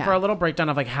 Yeah. And Yeah. for a little breakdown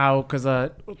of like how, because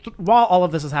while all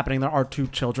of this is happening, there are two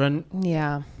children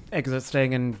Yeah.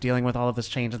 existing and dealing with all of this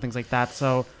change and things like that.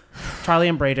 So Charlie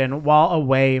and Brayden, while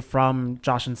away from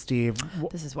Josh and Steve,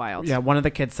 This is wild. yeah, one of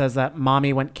the kids says that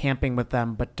mommy went camping with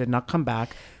them but did not come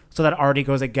back. So that already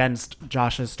goes against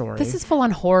Josh's story. This is full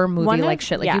on horror movie One of- like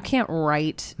shit. Like, yeah. you can't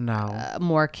write No.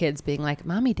 more kids being like,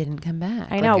 mommy didn't come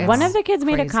back. I Like, know. it's One of the kids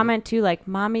made a crazy. comment too, like,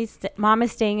 mom is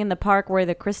staying in the park where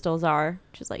the crystals are.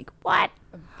 Which is like, what?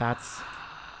 That's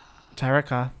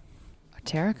Terica.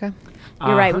 Terica.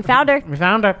 You're right. We found her. We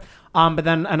found her. But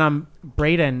then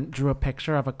Brayden drew a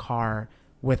picture of a car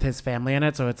with his family in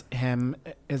it. So it's him,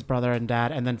 his brother, and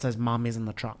dad, and then says mommy's in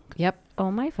the trunk. Yep. Oh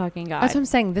my fucking god. That's what I'm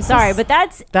saying. Sorry, but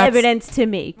that's evidence to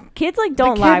me. Kids like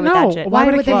don't lie with that shit. Why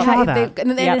would they draw have that?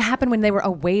 and Yeah. it happened when they were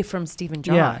away from Steve and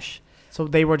Yeah. Josh. So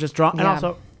they were just drawing, and Yeah.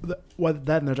 also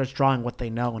then they're just drawing what they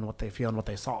know and what they feel and what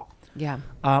they saw. Yeah.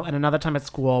 And another time at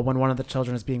school, when one of the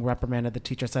children is being reprimanded, the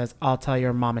teacher says, "I'll tell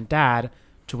your mom and dad,"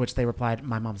 to which they replied,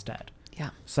 "My mom's dead."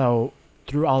 Yeah. So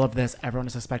through all of this, everyone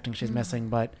is suspecting she's missing,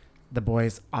 but the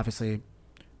boys obviously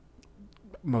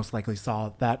most likely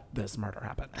saw that this murder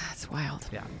happened. That's wild.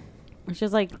 Yeah. Which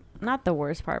is like not the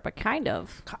worst part, but kind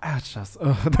of. It's just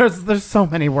there's so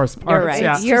many worse parts. You're right.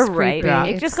 Yeah. You're just right. creepy.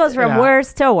 It just goes from Yeah.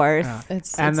 worse to worse. Yeah.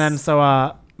 It's And then so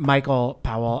Michael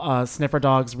Powell, sniffer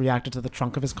dogs reacted to the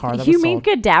trunk of his car that You was mean sold.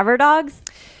 cadaver dogs?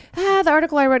 The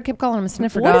article I read kept calling him a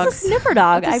sniffer What dog. is a sniffer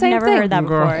dog? It's the I've same never thing. heard that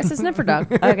Girl. before. It's a sniffer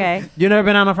dog. Okay. You never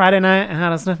been on a Friday night and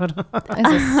had a sniffer dog? It's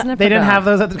a sniffer They didn't dog. have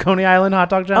those at the Coney Island hot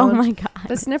dog Oh challenge? my god.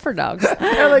 The sniffer dogs.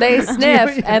 like, They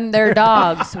sniff and they're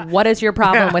dogs. What is your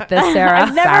problem with this, Sarah?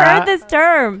 I've never Sarah. heard this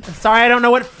term. Sorry, I don't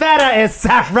know what feta is,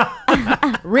 Sarah.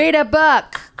 Read a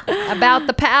book about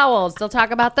the Powells. They'll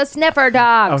talk about the sniffer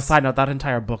dogs. Oh, side note, that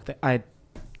entire book, I'm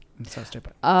so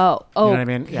stupid. Oh, You know what I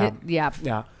mean? Yeah. Yeah.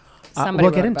 Yeah. Somebody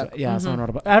We'll wrote get a into book. it. Yeah, someone wrote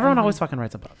a book. Everyone always fucking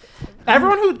writes a book.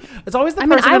 Everyone who, it's always the I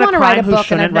mean, person I in a wanna write a crime who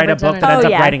book, and I've shouldn't write never a book done that it. ends Oh,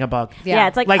 up yeah. writing a book. Yeah.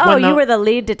 It's like, Like oh, when you the- were the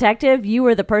lead detective. You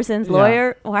were the person's Yeah.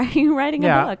 lawyer. Why are you writing a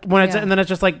Yeah. book? When it's, Yeah. and then it's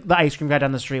just like the ice cream guy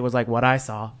down the street was like, what I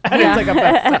saw. And Yeah. it's like a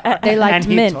bestseller. They liked And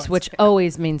he mint, toys. which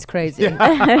always means crazy.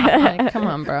 Like, come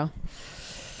on, bro.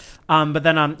 But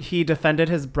then he defended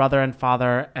his brother and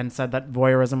father and said that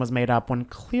voyeurism was made up when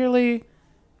clearly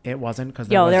it wasn't, because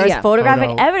Yo, there was Yeah. photographic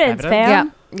photo evidence, Yeah.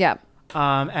 fam. Yeah.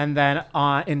 And then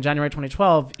in January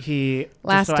 2012, he,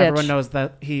 Last just so everyone ditch. knows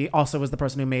that he also was the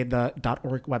person who made the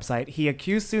 .org website. He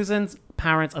accused Susan's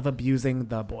parents of abusing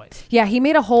the boys. Yeah, he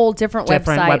made a whole different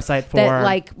website for- that,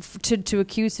 like, to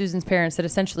accuse Susan's parents that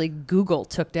essentially Google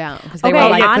took down because they Okay, were Oh,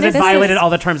 like, yeah, because it this violated is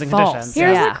all the terms and false. conditions.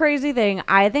 Here's Yeah. the crazy thing.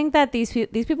 I think that these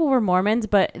people were Mormons,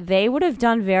 but they would have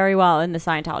done very well in the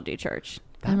Scientology church.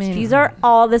 I mean, These are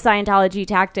all the Scientology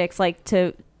tactics, like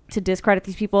to discredit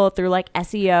these people through like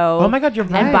SEO. Oh my God, you're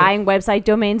right. And buying website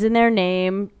domains in their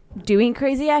name, doing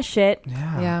crazy ass shit.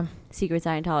 yeah, Secret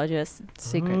Scientologists.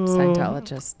 secret Ooh.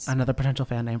 Scientologists, Another potential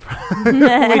fan name for we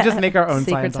just make our own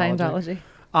secret Scientology.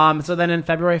 Scientology. So then in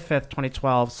February 5th,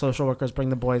 2012, social workers bring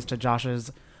the boys to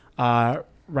Josh's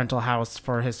rental house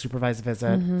for his supervised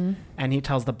visit. Mm-hmm. And he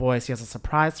tells the boys he has a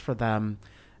surprise for them.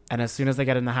 And as soon as they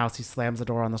get in the house, he slams the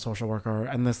door on the social worker.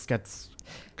 And this gets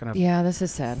kind of Yeah, this is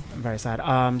sad. very sad.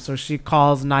 So she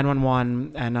calls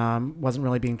 911 and wasn't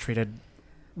really being treated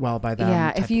well by them.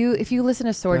 Yeah, if you listen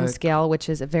to Sword and the- Scale, which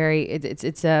is a very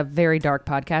it's a very dark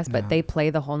podcast, but they play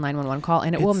the whole 911 call,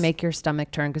 and it will It's- make your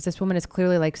stomach turn because this woman is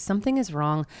clearly like, something is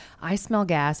wrong. I smell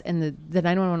gas, and the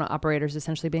 911 operator is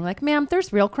essentially being like, "Ma'am,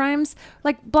 there's real crimes,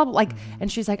 like blah blah." Like, and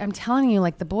she's like, "I'm telling you,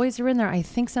 like the boys are in there. I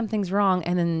think something's wrong."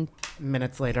 And then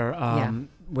minutes later,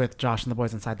 with Josh and the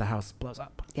boys inside the house, blows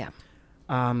up. yeah,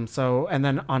 So, and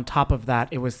then on top of that,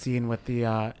 it was seen with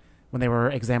the when they were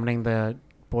examining the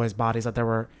boys' bodies that there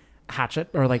were hatchet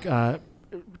or like kind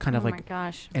of Oh my like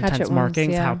gosh. intense Hatchet wounds,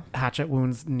 markings, yeah. hatchet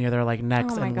wounds near their like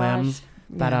necks Oh my and gosh. limbs.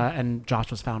 That Yeah. and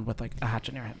Josh was found with like a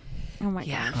hatchet near him. Oh my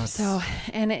yeah. gosh. So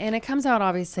and it comes out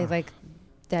obviously like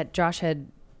that Josh had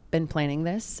been planning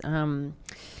this.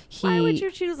 Why would you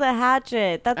choose a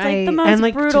hatchet? That's like I- the most And,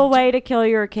 like, brutal to- way to kill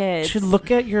your kids. Should look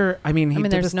at your. I mean, he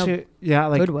did there's this no to. Yeah,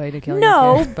 like good way to kill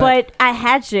No, your kid, but a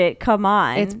hatchet. Come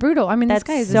on, it's brutal. I mean, That's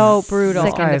this guy is so a brutal.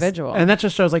 sick guys- individual. and that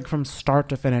just shows like from start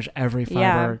to finish, every fiber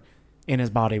Yeah. in his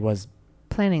body was.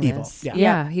 planning Evil. this. Yeah.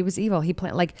 Yeah, he was evil. He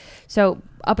planned like so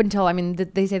up until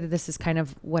they say that this is kind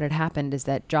of what had happened is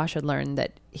that Josh had learned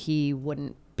that he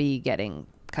wouldn't be getting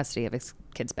custody of his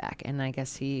kids back, and I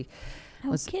guess he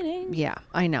was kidding. Yeah,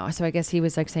 I know. So I guess he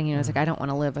was like saying, it's like, I don't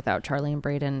want to live without Charlie and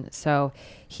Braden. So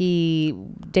he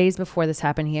days before this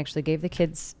happened, he actually gave the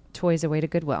kids toys away to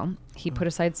Goodwill. He put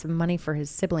aside some money for his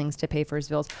siblings to pay for his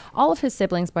bills. All of his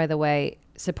siblings, by the way,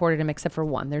 supported him except for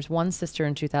one. There's one sister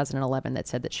in 2011 that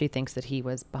said that she thinks that he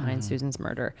was behind Susan's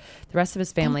murder. The rest of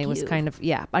his family was kind of,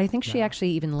 but I think she actually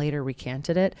even later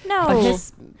recanted it. No. But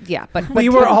his, but We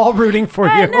were all rooting for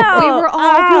you. know. we were all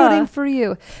Ah. rooting for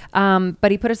you.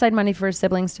 But he put aside money for his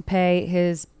siblings to pay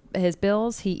his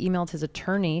bills. He emailed his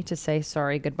attorney to say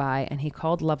sorry, goodbye, and he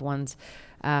called loved ones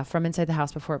from inside the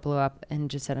house before it blew up and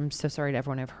just said, "I'm so sorry to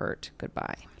everyone I've hurt.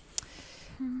 Goodbye."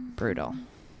 Brutal.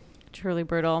 Truly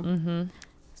brutal. Mm-hmm.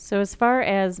 So as far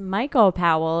as Michael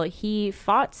Powell, he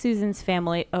fought Susan's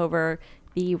family over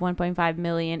the $1.5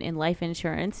 million in life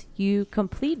insurance. You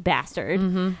complete bastard.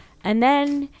 Mm-hmm. And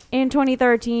then in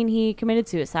 2013, he committed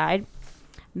suicide.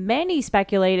 Many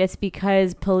speculate it's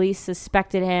because police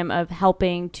suspected him of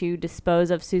helping to dispose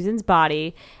of Susan's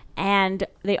body. And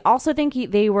they also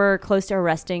think they were close to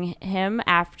arresting him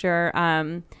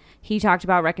after he talked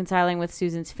about reconciling with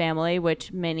Susan's family,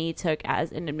 which many took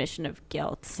as an admission of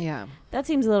guilt. Yeah. That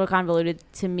seems a little convoluted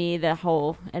to me, the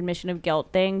whole admission of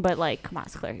guilt thing. But, like, come on,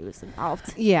 it's clear he was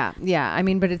involved. Yeah. I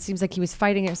mean, but it seems like he was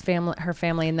fighting her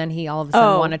family, and then he all of a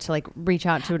sudden wanted to like reach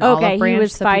out to an olive branch. He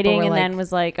was so people fighting were and like, then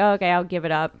was like, oh, okay, I'll give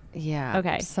it up. yeah.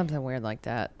 Okay. Something weird like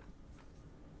that.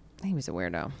 He was a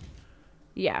weirdo.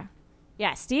 Yeah.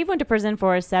 Yeah, Steve went to prison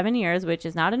for 7 years, which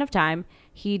is not enough time.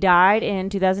 He died in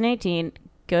 2018.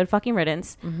 good fucking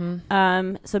riddance.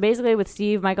 So basically with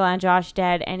Steve, Michael, and Josh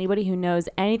dead, anybody who knows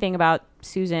anything about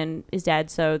Susan is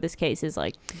dead. So this case is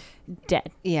like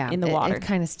dead in the water. It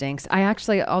kind of stinks. I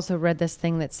actually also read this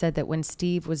thing that said that when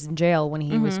Steve was in jail, when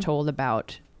he was told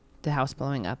about the house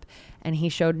blowing up and he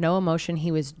showed no emotion,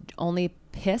 he was only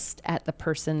pissed at the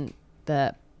person,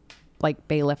 the like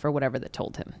bailiff or whatever that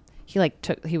told him.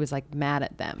 He was like mad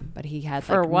at them, but he had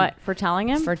For what? For telling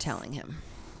him? For telling him.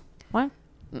 What?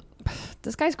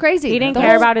 This guy's crazy. He didn't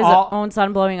care about his own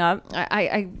son blowing up.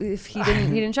 If he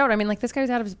didn't show it. I mean, like this guy's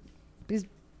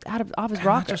off his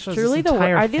rocker. Truly the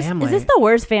worst. Is this the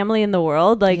worst family in the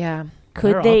world? Like,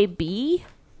 could they be?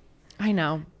 I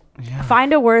know. Yeah.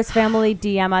 Find a worse family,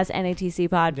 DM us NATC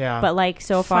pod. Yeah. But like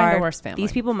so Find far, a worse family.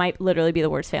 these people might literally be the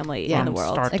worst family in the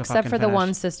world. Except for the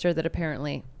one sister that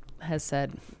apparently has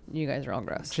said, you guys are all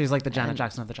gross. She's like the Janet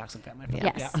Jackson of the Jackson family.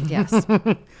 Yes. Yes. No,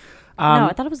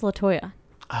 I thought it was LaToya.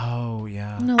 Oh,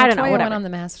 yeah. No, I don't know. Latoya Whatever. went on The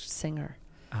Masked Singer.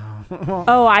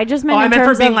 Oh, I just meant. I in meant for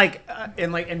terms being of,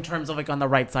 like in terms of like on the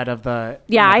right side of the.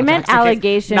 Yeah, I Michael meant Jackson case.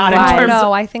 allegation. Not in wise. terms.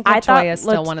 No, I think thought Latoya is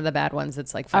still one of the bad ones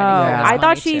that's like fighting. I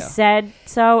thought she said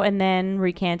so and then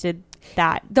recanted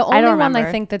that. The I only don't one I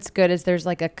remember. think that's good is there's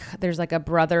like a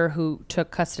brother who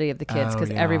took custody of the kids because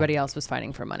everybody else was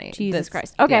fighting for money. Jesus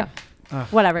Christ. Okay. Yeah.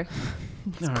 Whatever.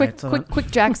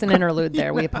 Quick Jackson interlude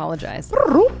there. We apologize.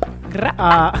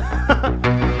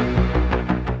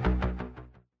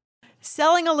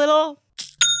 Selling a little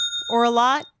or a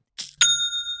lot?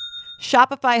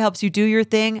 Shopify helps you do your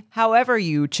thing however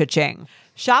you cha-ching.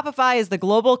 Shopify is the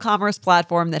global commerce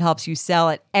platform that helps you sell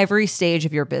at every stage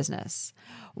of your business.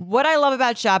 What I love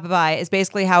about Shopify is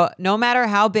basically how no matter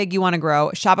how big you want to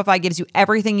grow, Shopify gives you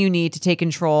everything you need to take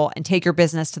control and take your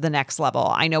business to the next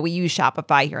level. I know we use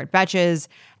Shopify here at Betches,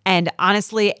 and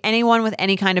honestly, anyone with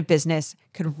any kind of business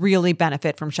could really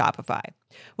benefit from Shopify.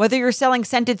 Whether you're selling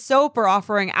scented soap or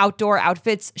offering outdoor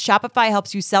outfits, Shopify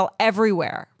helps you sell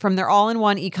everywhere, from their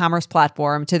all-in-one e-commerce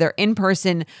platform to their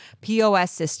in-person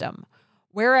POS system.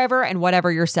 Wherever and whatever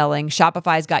you're selling,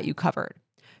 Shopify's got you covered.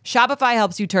 Shopify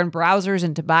helps you turn browsers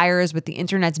into buyers with the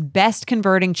internet's best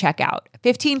converting checkout,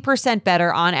 15%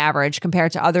 better on average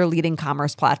compared to other leading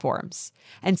commerce platforms.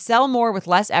 And sell more with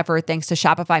less effort thanks to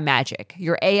Shopify Magic,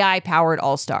 your AI-powered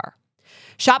all-star.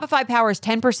 Shopify powers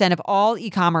 10% of all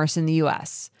e-commerce in the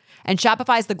US. And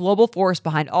Shopify is the global force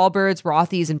behind Allbirds,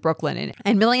 Rothy's, and Brooklyn,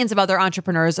 and millions of other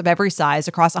entrepreneurs of every size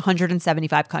across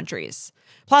 175 countries.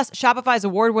 Plus, Shopify's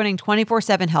award-winning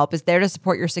 24/7 help is there to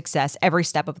support your success every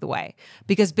step of the way.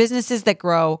 Because businesses that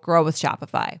grow, grow with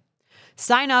Shopify.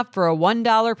 Sign up for a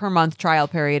 $1 per month trial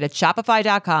period at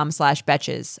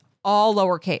shopify.com/betches, all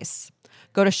lowercase.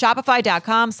 Go to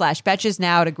shopify.com/betches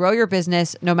now to grow your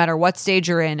business no matter what stage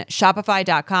you're in.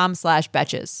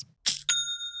 Shopify.com/betches.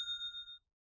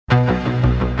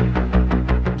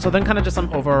 So then kind of just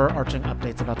some overarching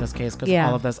updates about this case, because Yeah.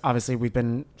 all of this, obviously we've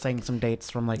been saying some dates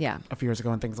from like Yeah. a few years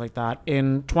ago and things like that.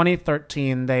 In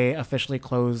 2013, they officially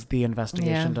closed the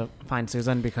investigation to find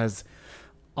Susan because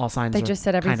all signs They just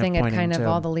said everything kind of had kind of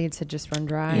pointing all to- the leads had just run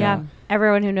dry. Yeah.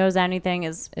 Everyone who knows anything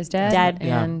is dead.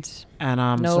 Yeah. And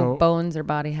And no so bones or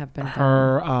body have been found.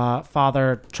 her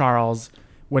father, Charles,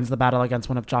 wins the battle against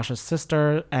one of Josh's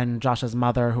sister and Josh's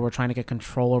mother, who were trying to get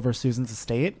control over Susan's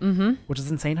estate, which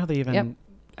is insane how they even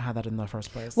had that in the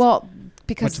first place. Well,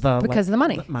 because of the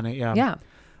money. Money, yeah.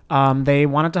 Yeah. They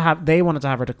wanted to have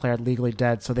her declared legally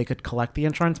dead so they could collect the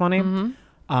insurance money.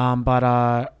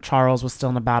 But Charles was still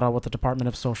in a battle with the Department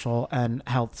of Social and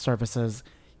Health Services,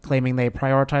 claiming they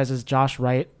prioritizes Josh's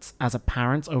rights as a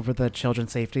parent over the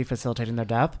children's safety, facilitating their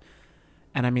death.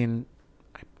 And I mean,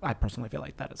 I personally feel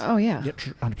like that is. Oh yeah.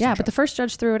 100% Yeah, true. but the first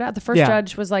judge threw it out. The first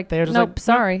judge was like, They were just nope, like,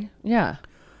 sorry. Yeah.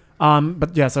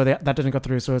 But yeah, so that didn't go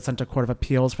through. So it's sent to Court of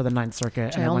Appeals for the Ninth Circuit.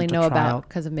 Which and I it only went to know trial. about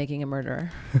because of Making a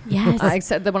Murderer. Yes. I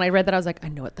said that when I read that, I was like, I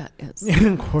know what that is.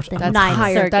 Court of That's Ninth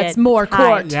higher. Circuit. That's more It's high.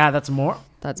 court. Yeah, that's more.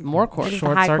 That's more court. It is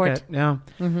Short the high circuit. court.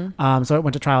 Yeah. So it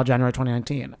went to trial January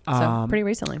 2019. So pretty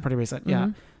recently. Pretty recent, yeah.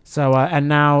 So, and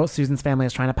now Susan's family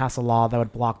is trying to pass a law that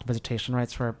would block visitation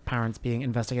rights for parents being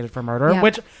investigated for murder, Yeah.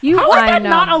 which, You- how is I that know.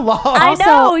 not a law? I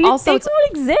know. You also think it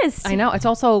would exist. I know. It's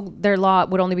also their law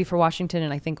would only be for Washington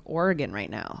and I think Oregon right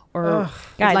now. Or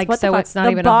Guys, like what so the fuck? it's not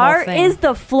the even bar a whole thing. is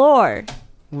the floor.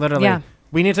 Literally. Yeah.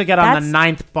 We need to get on the That's-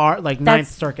 ninth bar, like Ninth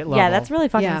Circuit level. Yeah, that's really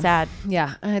fucking Yeah. sad.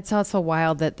 Yeah, and it's also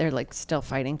wild that they're like still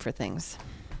fighting for things.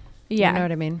 Yeah. You know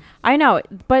what I mean? I know,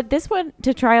 but this went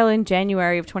to trial in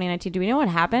January of 2019. Do we know what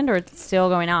happened, or it's still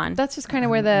going on? That's just kind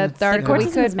of where the The article court we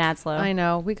system could. is mad slow. I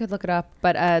know we could look it up,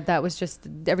 but that was just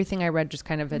everything I read. Just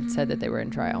kind of had said that they were in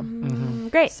trial.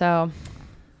 Great. So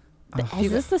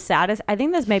Is this the saddest? I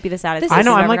think this may be the saddest. I case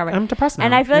know. we've I'm ever like, covered. I'm depressed now.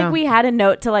 And I feel like Yeah. we had a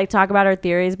note to like talk about our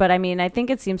theories, but I mean, I think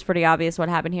it seems pretty obvious what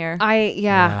happened here.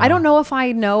 I don't know if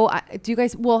I know. Do you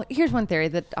guys? Well, here's one theory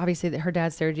that obviously that her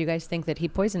dad's theory. Do you guys think that he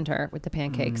poisoned her with the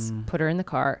pancakes, put her in the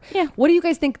car? Yeah. What do you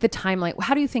guys think the timeline?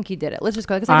 How do you think he did it? Let's just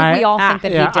go because I think we all think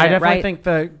that he did I it, definitely right? think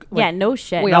the yeah, no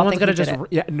shit. We no all one's think gonna he just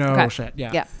did it. no Okay. shit.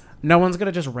 Yeah. Yeah. No one's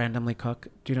gonna just randomly cook.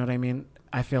 Do you know what I mean?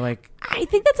 I feel like I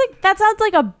think that sounds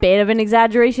like a bit of an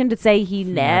exaggeration to say he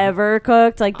never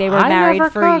cooked. Like they were I married never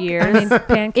for cook. years. I mean,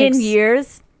 pancakes In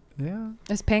years. yeah.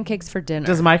 There's pancakes for dinner.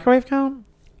 Does microwave count?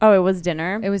 Oh, it was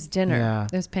dinner. It was dinner. Yeah.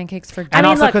 There's pancakes for dinner. And mean,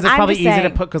 also look, because it's I'm probably just easy to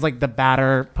saying- put because like the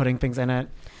batter putting things in it.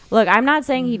 Look, I'm not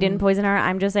saying he didn't poison her.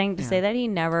 I'm just saying to say that he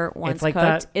never once like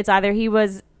cooked. that- It's either he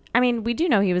was. I mean, we do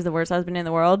know he was the worst husband in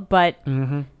the world, but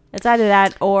it's either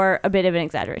that or a bit of an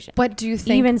exaggeration. But do you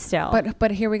think even still?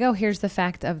 But here we go. Here's the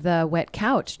fact of the wet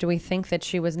couch. Do we think that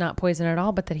she was not poisoned at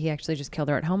all, but that he actually just killed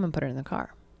her at home and put her in the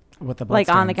car? With the like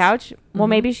on the bloodstains. couch. Well,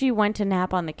 maybe she went to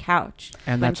nap on the couch,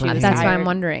 And when that's she when was he- That's why I'm tired.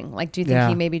 wondering. Like, do you think Yeah.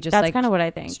 he maybe just That's like kind of what I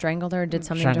think. strangled her, did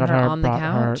something Strangled to her her, on the brought her-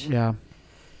 couch? yeah.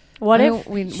 What I if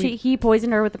know he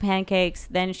poisoned her with the pancakes,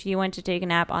 then she went to take a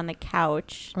nap on the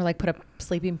couch? Or like put a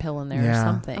sleeping pill in there or Yeah.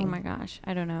 something. Oh my gosh,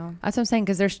 I don't know. That's what I'm saying,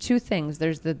 because there's two things.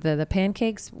 There's the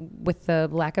pancakes with the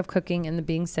lack of cooking and the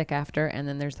being sick after, and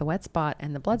then there's the wet spot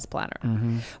and the blood splatter.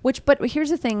 Which, but here's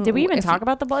the thing. Did we even if talk you-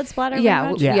 about the blood splatter? very Yeah,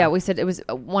 much? Yeah. we said it was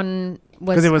one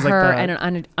 'Cause was it was like her the- and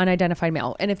an unidentified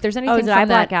male. And if there's anything Oh, did from I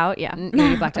that, black out? Yeah.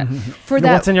 You blacked out. For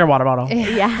that, What's in your water bottle?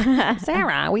 Yeah.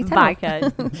 Sarah, we tell.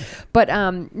 Vodka. But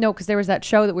no, because there was that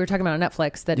show that we were talking about on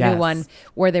Netflix, that new Yes. one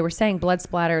where they were saying blood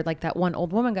splatter, like that one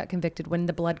old woman got convicted when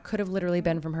the blood could have literally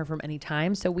been from her from any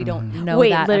time. So we don't know Wait,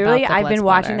 that. literally, about the I've blood been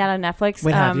watching splatter. that on Netflix.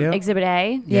 Wait, have you? Exhibit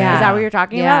A. Yeah. Is that what you're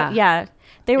talking Yeah. about? Yeah.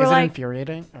 They were Is it like,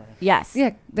 infuriating? Or- yes.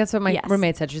 Yeah, that's what my Yes.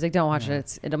 roommate said. She's like, "Don't watch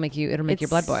it. It'll make your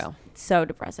blood boil." So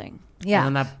depressing. Yeah,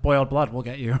 And then that boiled blood will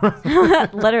get you.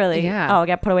 Literally. Yeah. Oh,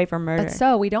 get put away for murder. but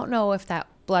so we don't know if that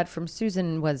blood from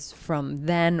Susan was from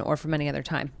then or from any other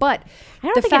time. But I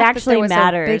don't the think it fact that actually there was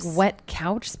matters. A big wet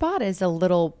couch spot is a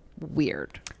little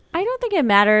weird. I don't think it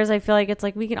matters. I feel like it's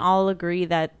like we can all agree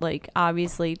that like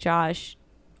obviously Josh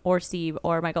or Steve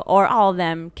or Michael or all of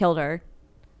them killed her.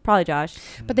 Probably Josh.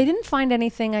 But they didn't find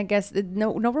anything. I guess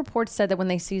no reports said that when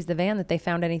they seized the van that they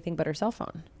found anything but her cell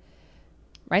phone.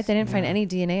 Right? They didn't find any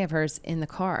DNA of hers in the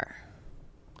car.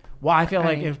 Well, I feel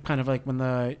like Right. it kind of like when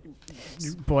the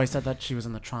boy said that she was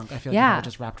in the trunk. I feel like they Yeah, would have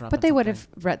just wrapped her up. but in they would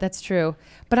something. have. That's true.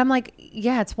 But I'm like,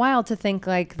 yeah, it's wild to think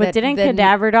like. But that didn't then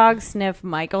cadaver dogs sniff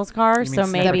Michael's car? mean So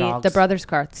sniffer maybe dogs? the brother's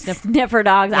car sniff. sniffer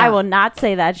dogs. Yeah. I will not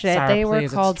say that shit. Sarah, They were please,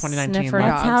 it's called 2019. sniffer That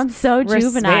dogs. That sounds so Respect.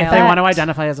 juvenile. If they want to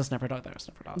identify as a sniffer dog, they're a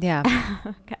sniffer dog. Yeah,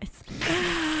 Guys.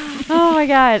 Oh my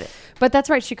god. but that's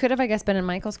right. She could have, I guess, been in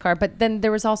Michael's car. But then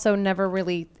there was also never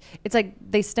really. It's like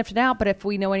they sniffed it out. But if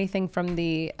we know anything from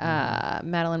the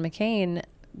Madeleine McCain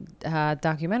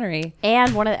documentary,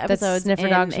 And one of the That's episodes sniffer in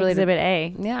dogs related- Exhibit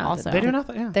A. Yeah, Also. They do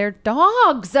nothing. Yeah. they're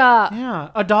dogs. Yeah,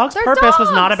 a dog's They're purpose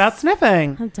was not dogs! about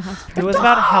sniffing. Dogs. It was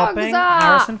about helping Dogs!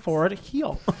 Harrison Ford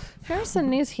heal. Harrison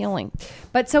needs healing.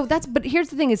 But so that's, but here's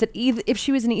the thing is that if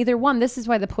she was in either one, this is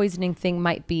why the poisoning thing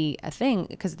might be a thing,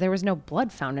 because there was no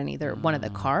blood found in either one of the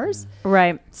cars.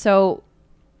 Right.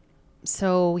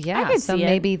 So yeah, could so see it.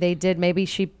 maybe they did, maybe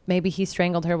he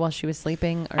strangled her while she was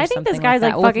sleeping or I think something this guy's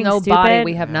like like that. fucking With no stupid. body,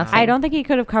 we have nothing. I don't think he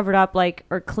could have covered up like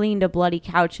or cleaned a bloody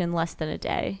couch in less than a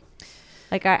day.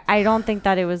 Like I don't think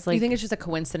that it was like. You think it's just a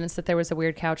coincidence that there was a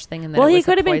weird couch thing and then well, it he was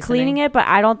could a have been poisoning? cleaning it, but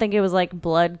I don't think it was like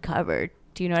blood covered.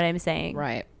 Do you know what I'm saying?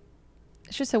 Right.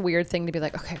 It's just a weird thing to be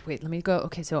like, okay, wait, let me go.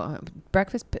 Okay, so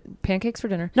breakfast, pancakes for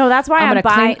dinner. No, that's why I'm gonna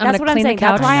buying. clean- I'm That's gonna what I'm clean the saying.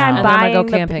 That's couch why I'm and then I'm buying. gonna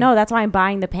go camping. No, that's why I'm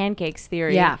buying the pancakes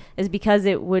theory. Yeah. Is because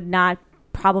it would not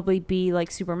probably be like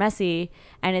super messy,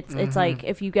 and it's like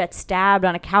if you get stabbed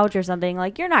on a couch or something,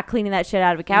 like you're not cleaning that shit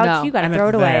out of a couch. No. You got to And throw it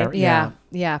it's away. there.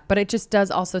 Yeah. But it just does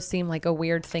also seem like a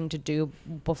weird thing to do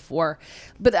before.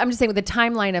 But I'm just saying with the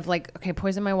timeline of like, okay,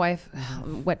 poison my wife,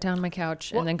 wet down my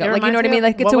couch, and then go. It Like, you know what I reminds me mean? of-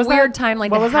 Like it's what a was weird that- timeline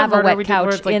what to was that have a murder wet we did where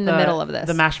couch it's like in the middle of this.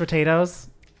 The mashed potatoes.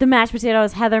 The mashed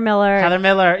potatoes, Heather Miller. Heather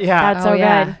Miller. Yeah. That's so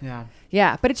yeah. good. Yeah.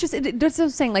 Yeah, but it's just that's what I'm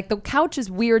saying. Like the couch is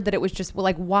weird that it was just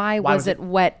like why was it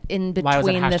wet in why was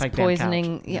it between this hashtag damp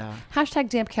poisoning? couch? Yeah. Yeah. Hashtag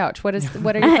damp couch. What are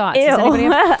your thoughts? Does Ew. anybody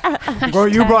have, Bro,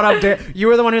 you brought up. You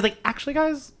were the one who was like, actually,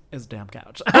 guys, it's damn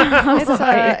couch.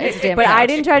 it's damp But couch. I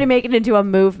didn't try to make it into a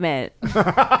movement.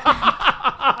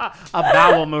 A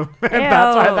bowel movement.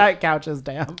 That's why that couch is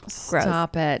damp. Gross.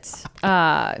 Stop it.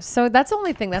 So that's the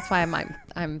only thing. That's why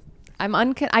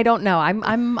I don't know.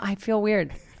 I feel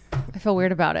weird. I feel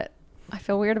weird about it. I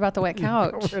feel weird about the wet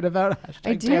couch. Weird about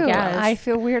I do. I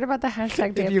feel weird about the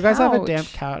hashtag damp If you guys couch. have a damp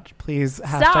couch, please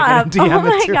hashtag Stop. it and DM Oh my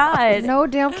it to God. No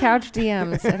damp couch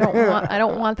DMs. I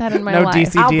don't want that in my No life.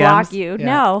 DC I'll DMs. block you. Yeah.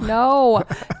 No.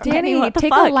 Danny, what the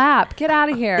take fuck? a lap. Get out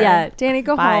of here. Yeah. Danny,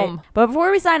 go Bye. home. But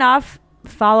before we sign off,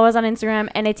 follow us on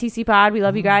Instagram, NATC Pod. We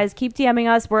love you guys. Keep DMing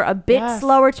us. We're a bit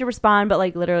slower to respond, but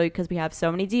like literally because we have so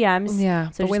many DMs.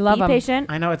 Yeah, So but we just love be 'em. patient.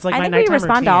 I know, it's like I my think we nighttime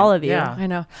respond to routine. all of you. Yeah. I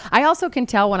know. I also can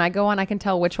tell when I go on, I can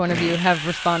tell which one of you have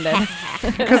responded.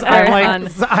 Because I'm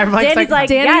like, Danny's like,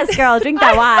 yes, girl, drink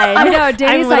that wine. I know.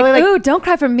 Danny's like, literally like- ooh, don't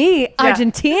cry for me,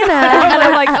 Argentina. And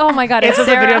I'm like, oh my God. it's And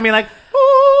just a video of me like,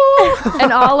 ooh.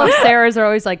 and all of Sarah's are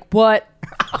always like, what?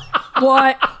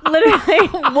 What? Literally,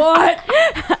 What?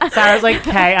 Sarah's like,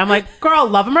 okay. I'm like, girl,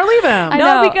 love him or leave him. I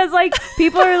no, know. because like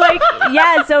people are like,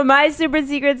 yeah. So my super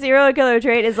secret serial killer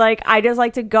trait is like I just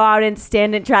like to go out and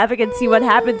stand in traffic and see what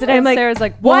happens. And I'm And like, Sarah's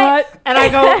like, what? And I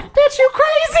go, bitch, you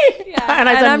crazy. And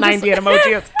I And send I'm 98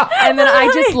 emojis. And then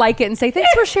I just like it and say,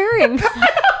 thanks for sharing.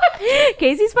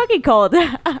 Casey's fucking cold.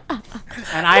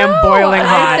 And I am boiling I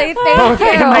hot. say thank both you.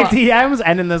 in my DMs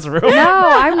and in this room. No,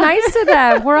 I'm nice to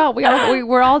them.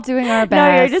 We're all doing our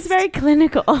best. No, you're just very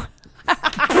clinical.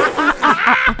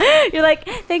 You're like,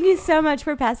 thank you so much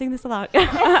for passing this along.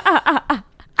 I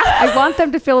want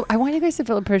them to feel. I want you guys to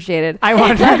feel appreciated. I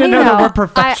want you Let to me know that we're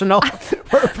professional.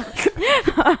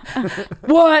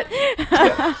 What?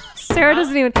 Sarah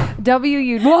doesn't even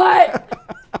you. What?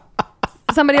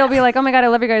 Somebody will be like, "Oh my God, I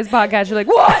love your guys' podcast." You're like,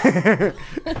 "What?"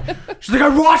 She's like, I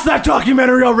watched that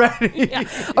documentary already.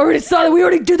 Already saw that. We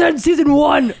already did that in season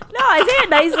 1. No, I say it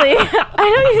nicely.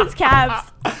 I don't use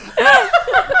caps.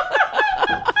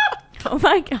 Oh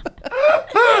my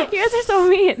God. You guys are so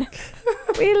mean.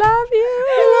 We love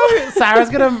you. Sarah's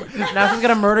she's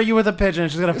gonna murder you with a pigeon.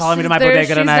 She's gonna follow me to my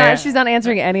bodega tonight. She's not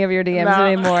answering any of your DMs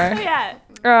anymore. Yeah.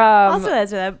 Um, Also,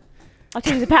 that's that. I'll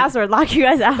change the password, lock you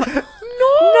guys out.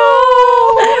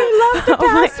 I love the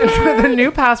password. The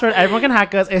new password everyone can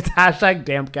hack us. It's hashtag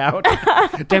damp couch.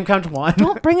 Damp couch 1.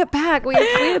 Don't bring it back. We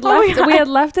had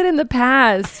left it in the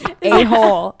past.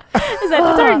 A-hole. Is that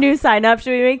just our new sign up?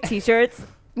 Should we make t-shirts?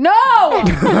 No.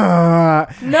 No.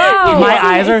 My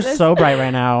eyes are so bright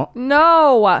right now.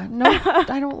 No.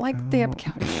 I don't like damp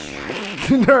couch.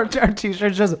 Our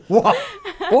t-shirts just what?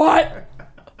 What?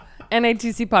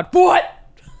 NATC Pod. What?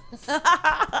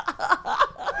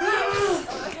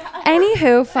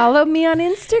 Anywho, follow me on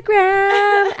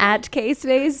Instagram at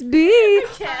KSpaceB.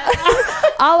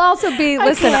 I'll also be,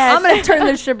 listen, I'm going to turn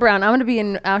this ship around. I'm going to be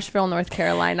in Asheville, North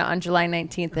Carolina on July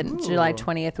 19th and July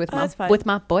 20th with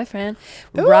my boyfriend,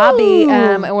 Robbie.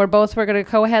 And we're going to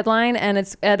co-headline, and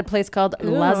it's at a place called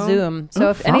La Zoom. So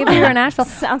if any of you are in Asheville.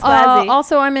 Sounds classy.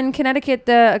 Also, I'm in Connecticut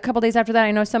a couple days after that.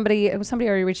 I know somebody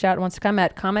already reached out and wants to come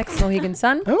at Comics Mohegan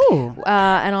Sun. Ooh.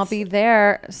 And I'll be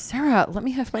there. Sarah, let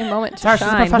me have my moment to Sarah, she's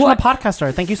a shine. professional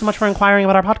podcaster. Thank you so much for inquiring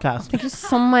about our podcast. Thank you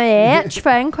so much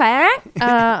for inquiring.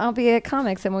 I'll be at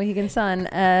Comics at Mohegan Sun,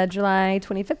 July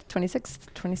 25th, 26th,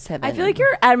 27th. I feel like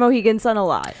you're at Mohegan Sun a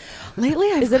lot. Lately,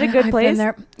 Is it a good I've place? been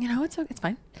there. You know, it's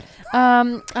fine.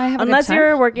 I have Unless a good time.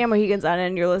 you're working at Mohegan Sun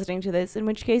and you're listening to this, in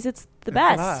which case it's the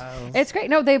best. It's great.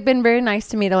 No, they've been very nice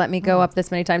to me to let me go up this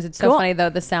many times. It's so Cool. funny though.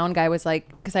 The sound guy was like,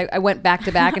 because I went back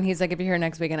to back, and he's like, if you're here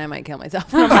next weekend, I might kill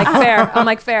myself. And I'm like, fair. I'm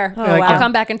like, fair. Oh, wow. I'll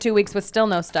come back in 2 weeks with still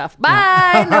no stuff.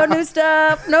 Bye. No new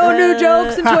stuff. No new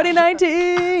jokes in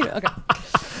 2019. Okay.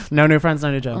 No new friends,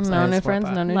 no new jokes. No I new support friends,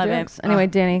 that. no new Love it. jokes. Anyway,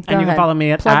 Danny, go And you can ahead. follow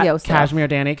me at Plug yourself. Cashmere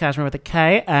Danny, Cashmere with a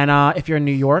K. And if you're in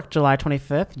New York, July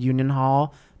 25th, Union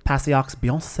Hall, Pass the Aux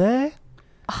Beyonce.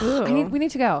 We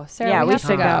need to go. Sarah, Yeah, we have should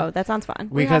to go. That sounds fun.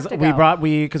 Because have to we go.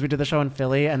 because we did the show in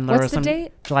Philly and there What's was the some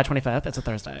date? July 25th. It's a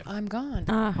Thursday. I'm gone.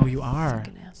 Oh, you are.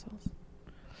 Fucking assholes.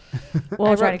 We'll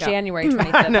I try wrote to go. January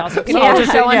 25th. Also, can So you I'll just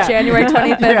just show say- on yeah. January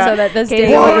 25th Yeah. so that this Katie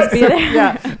day will will just be there.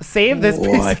 Yeah, save this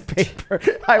piece of paper.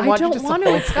 I I want you don't want to.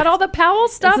 to. It's got all the Powell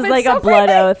stuff. This is It's like so a blood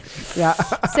creepy. oath. Yeah.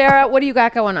 Sarah, what do you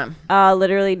got going on?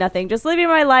 Literally nothing. Just living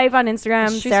my life on Instagram.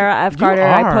 She's- Sarah F. You Carter.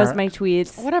 I are. post my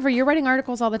tweets. Whatever. You're writing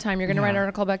articles all the time. You're going to write an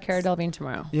article about Cara Delevingne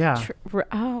tomorrow. Yeah.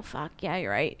 Oh, fuck. Yeah,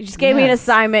 you're right. You just gave me an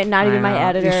assignment, not even my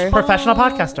editor. Professional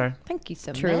podcaster. Thank you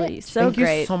so Truly. much. So Thank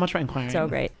great. you so much for inquiring. So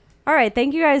great. All right.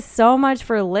 Thank you guys so much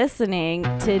for listening.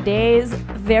 Today's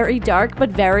very dark but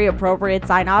very appropriate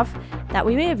sign off that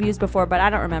we may have used before, but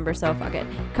I don't remember, so fuck it.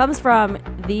 Comes from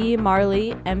the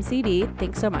Marley MCD.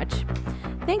 Thanks so much.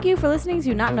 Thank you for listening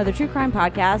to Not Another True Crime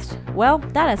Podcast. Well,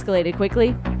 that escalated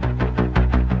quickly.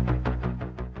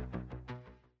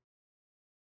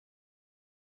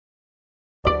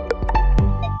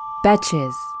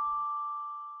 Betches.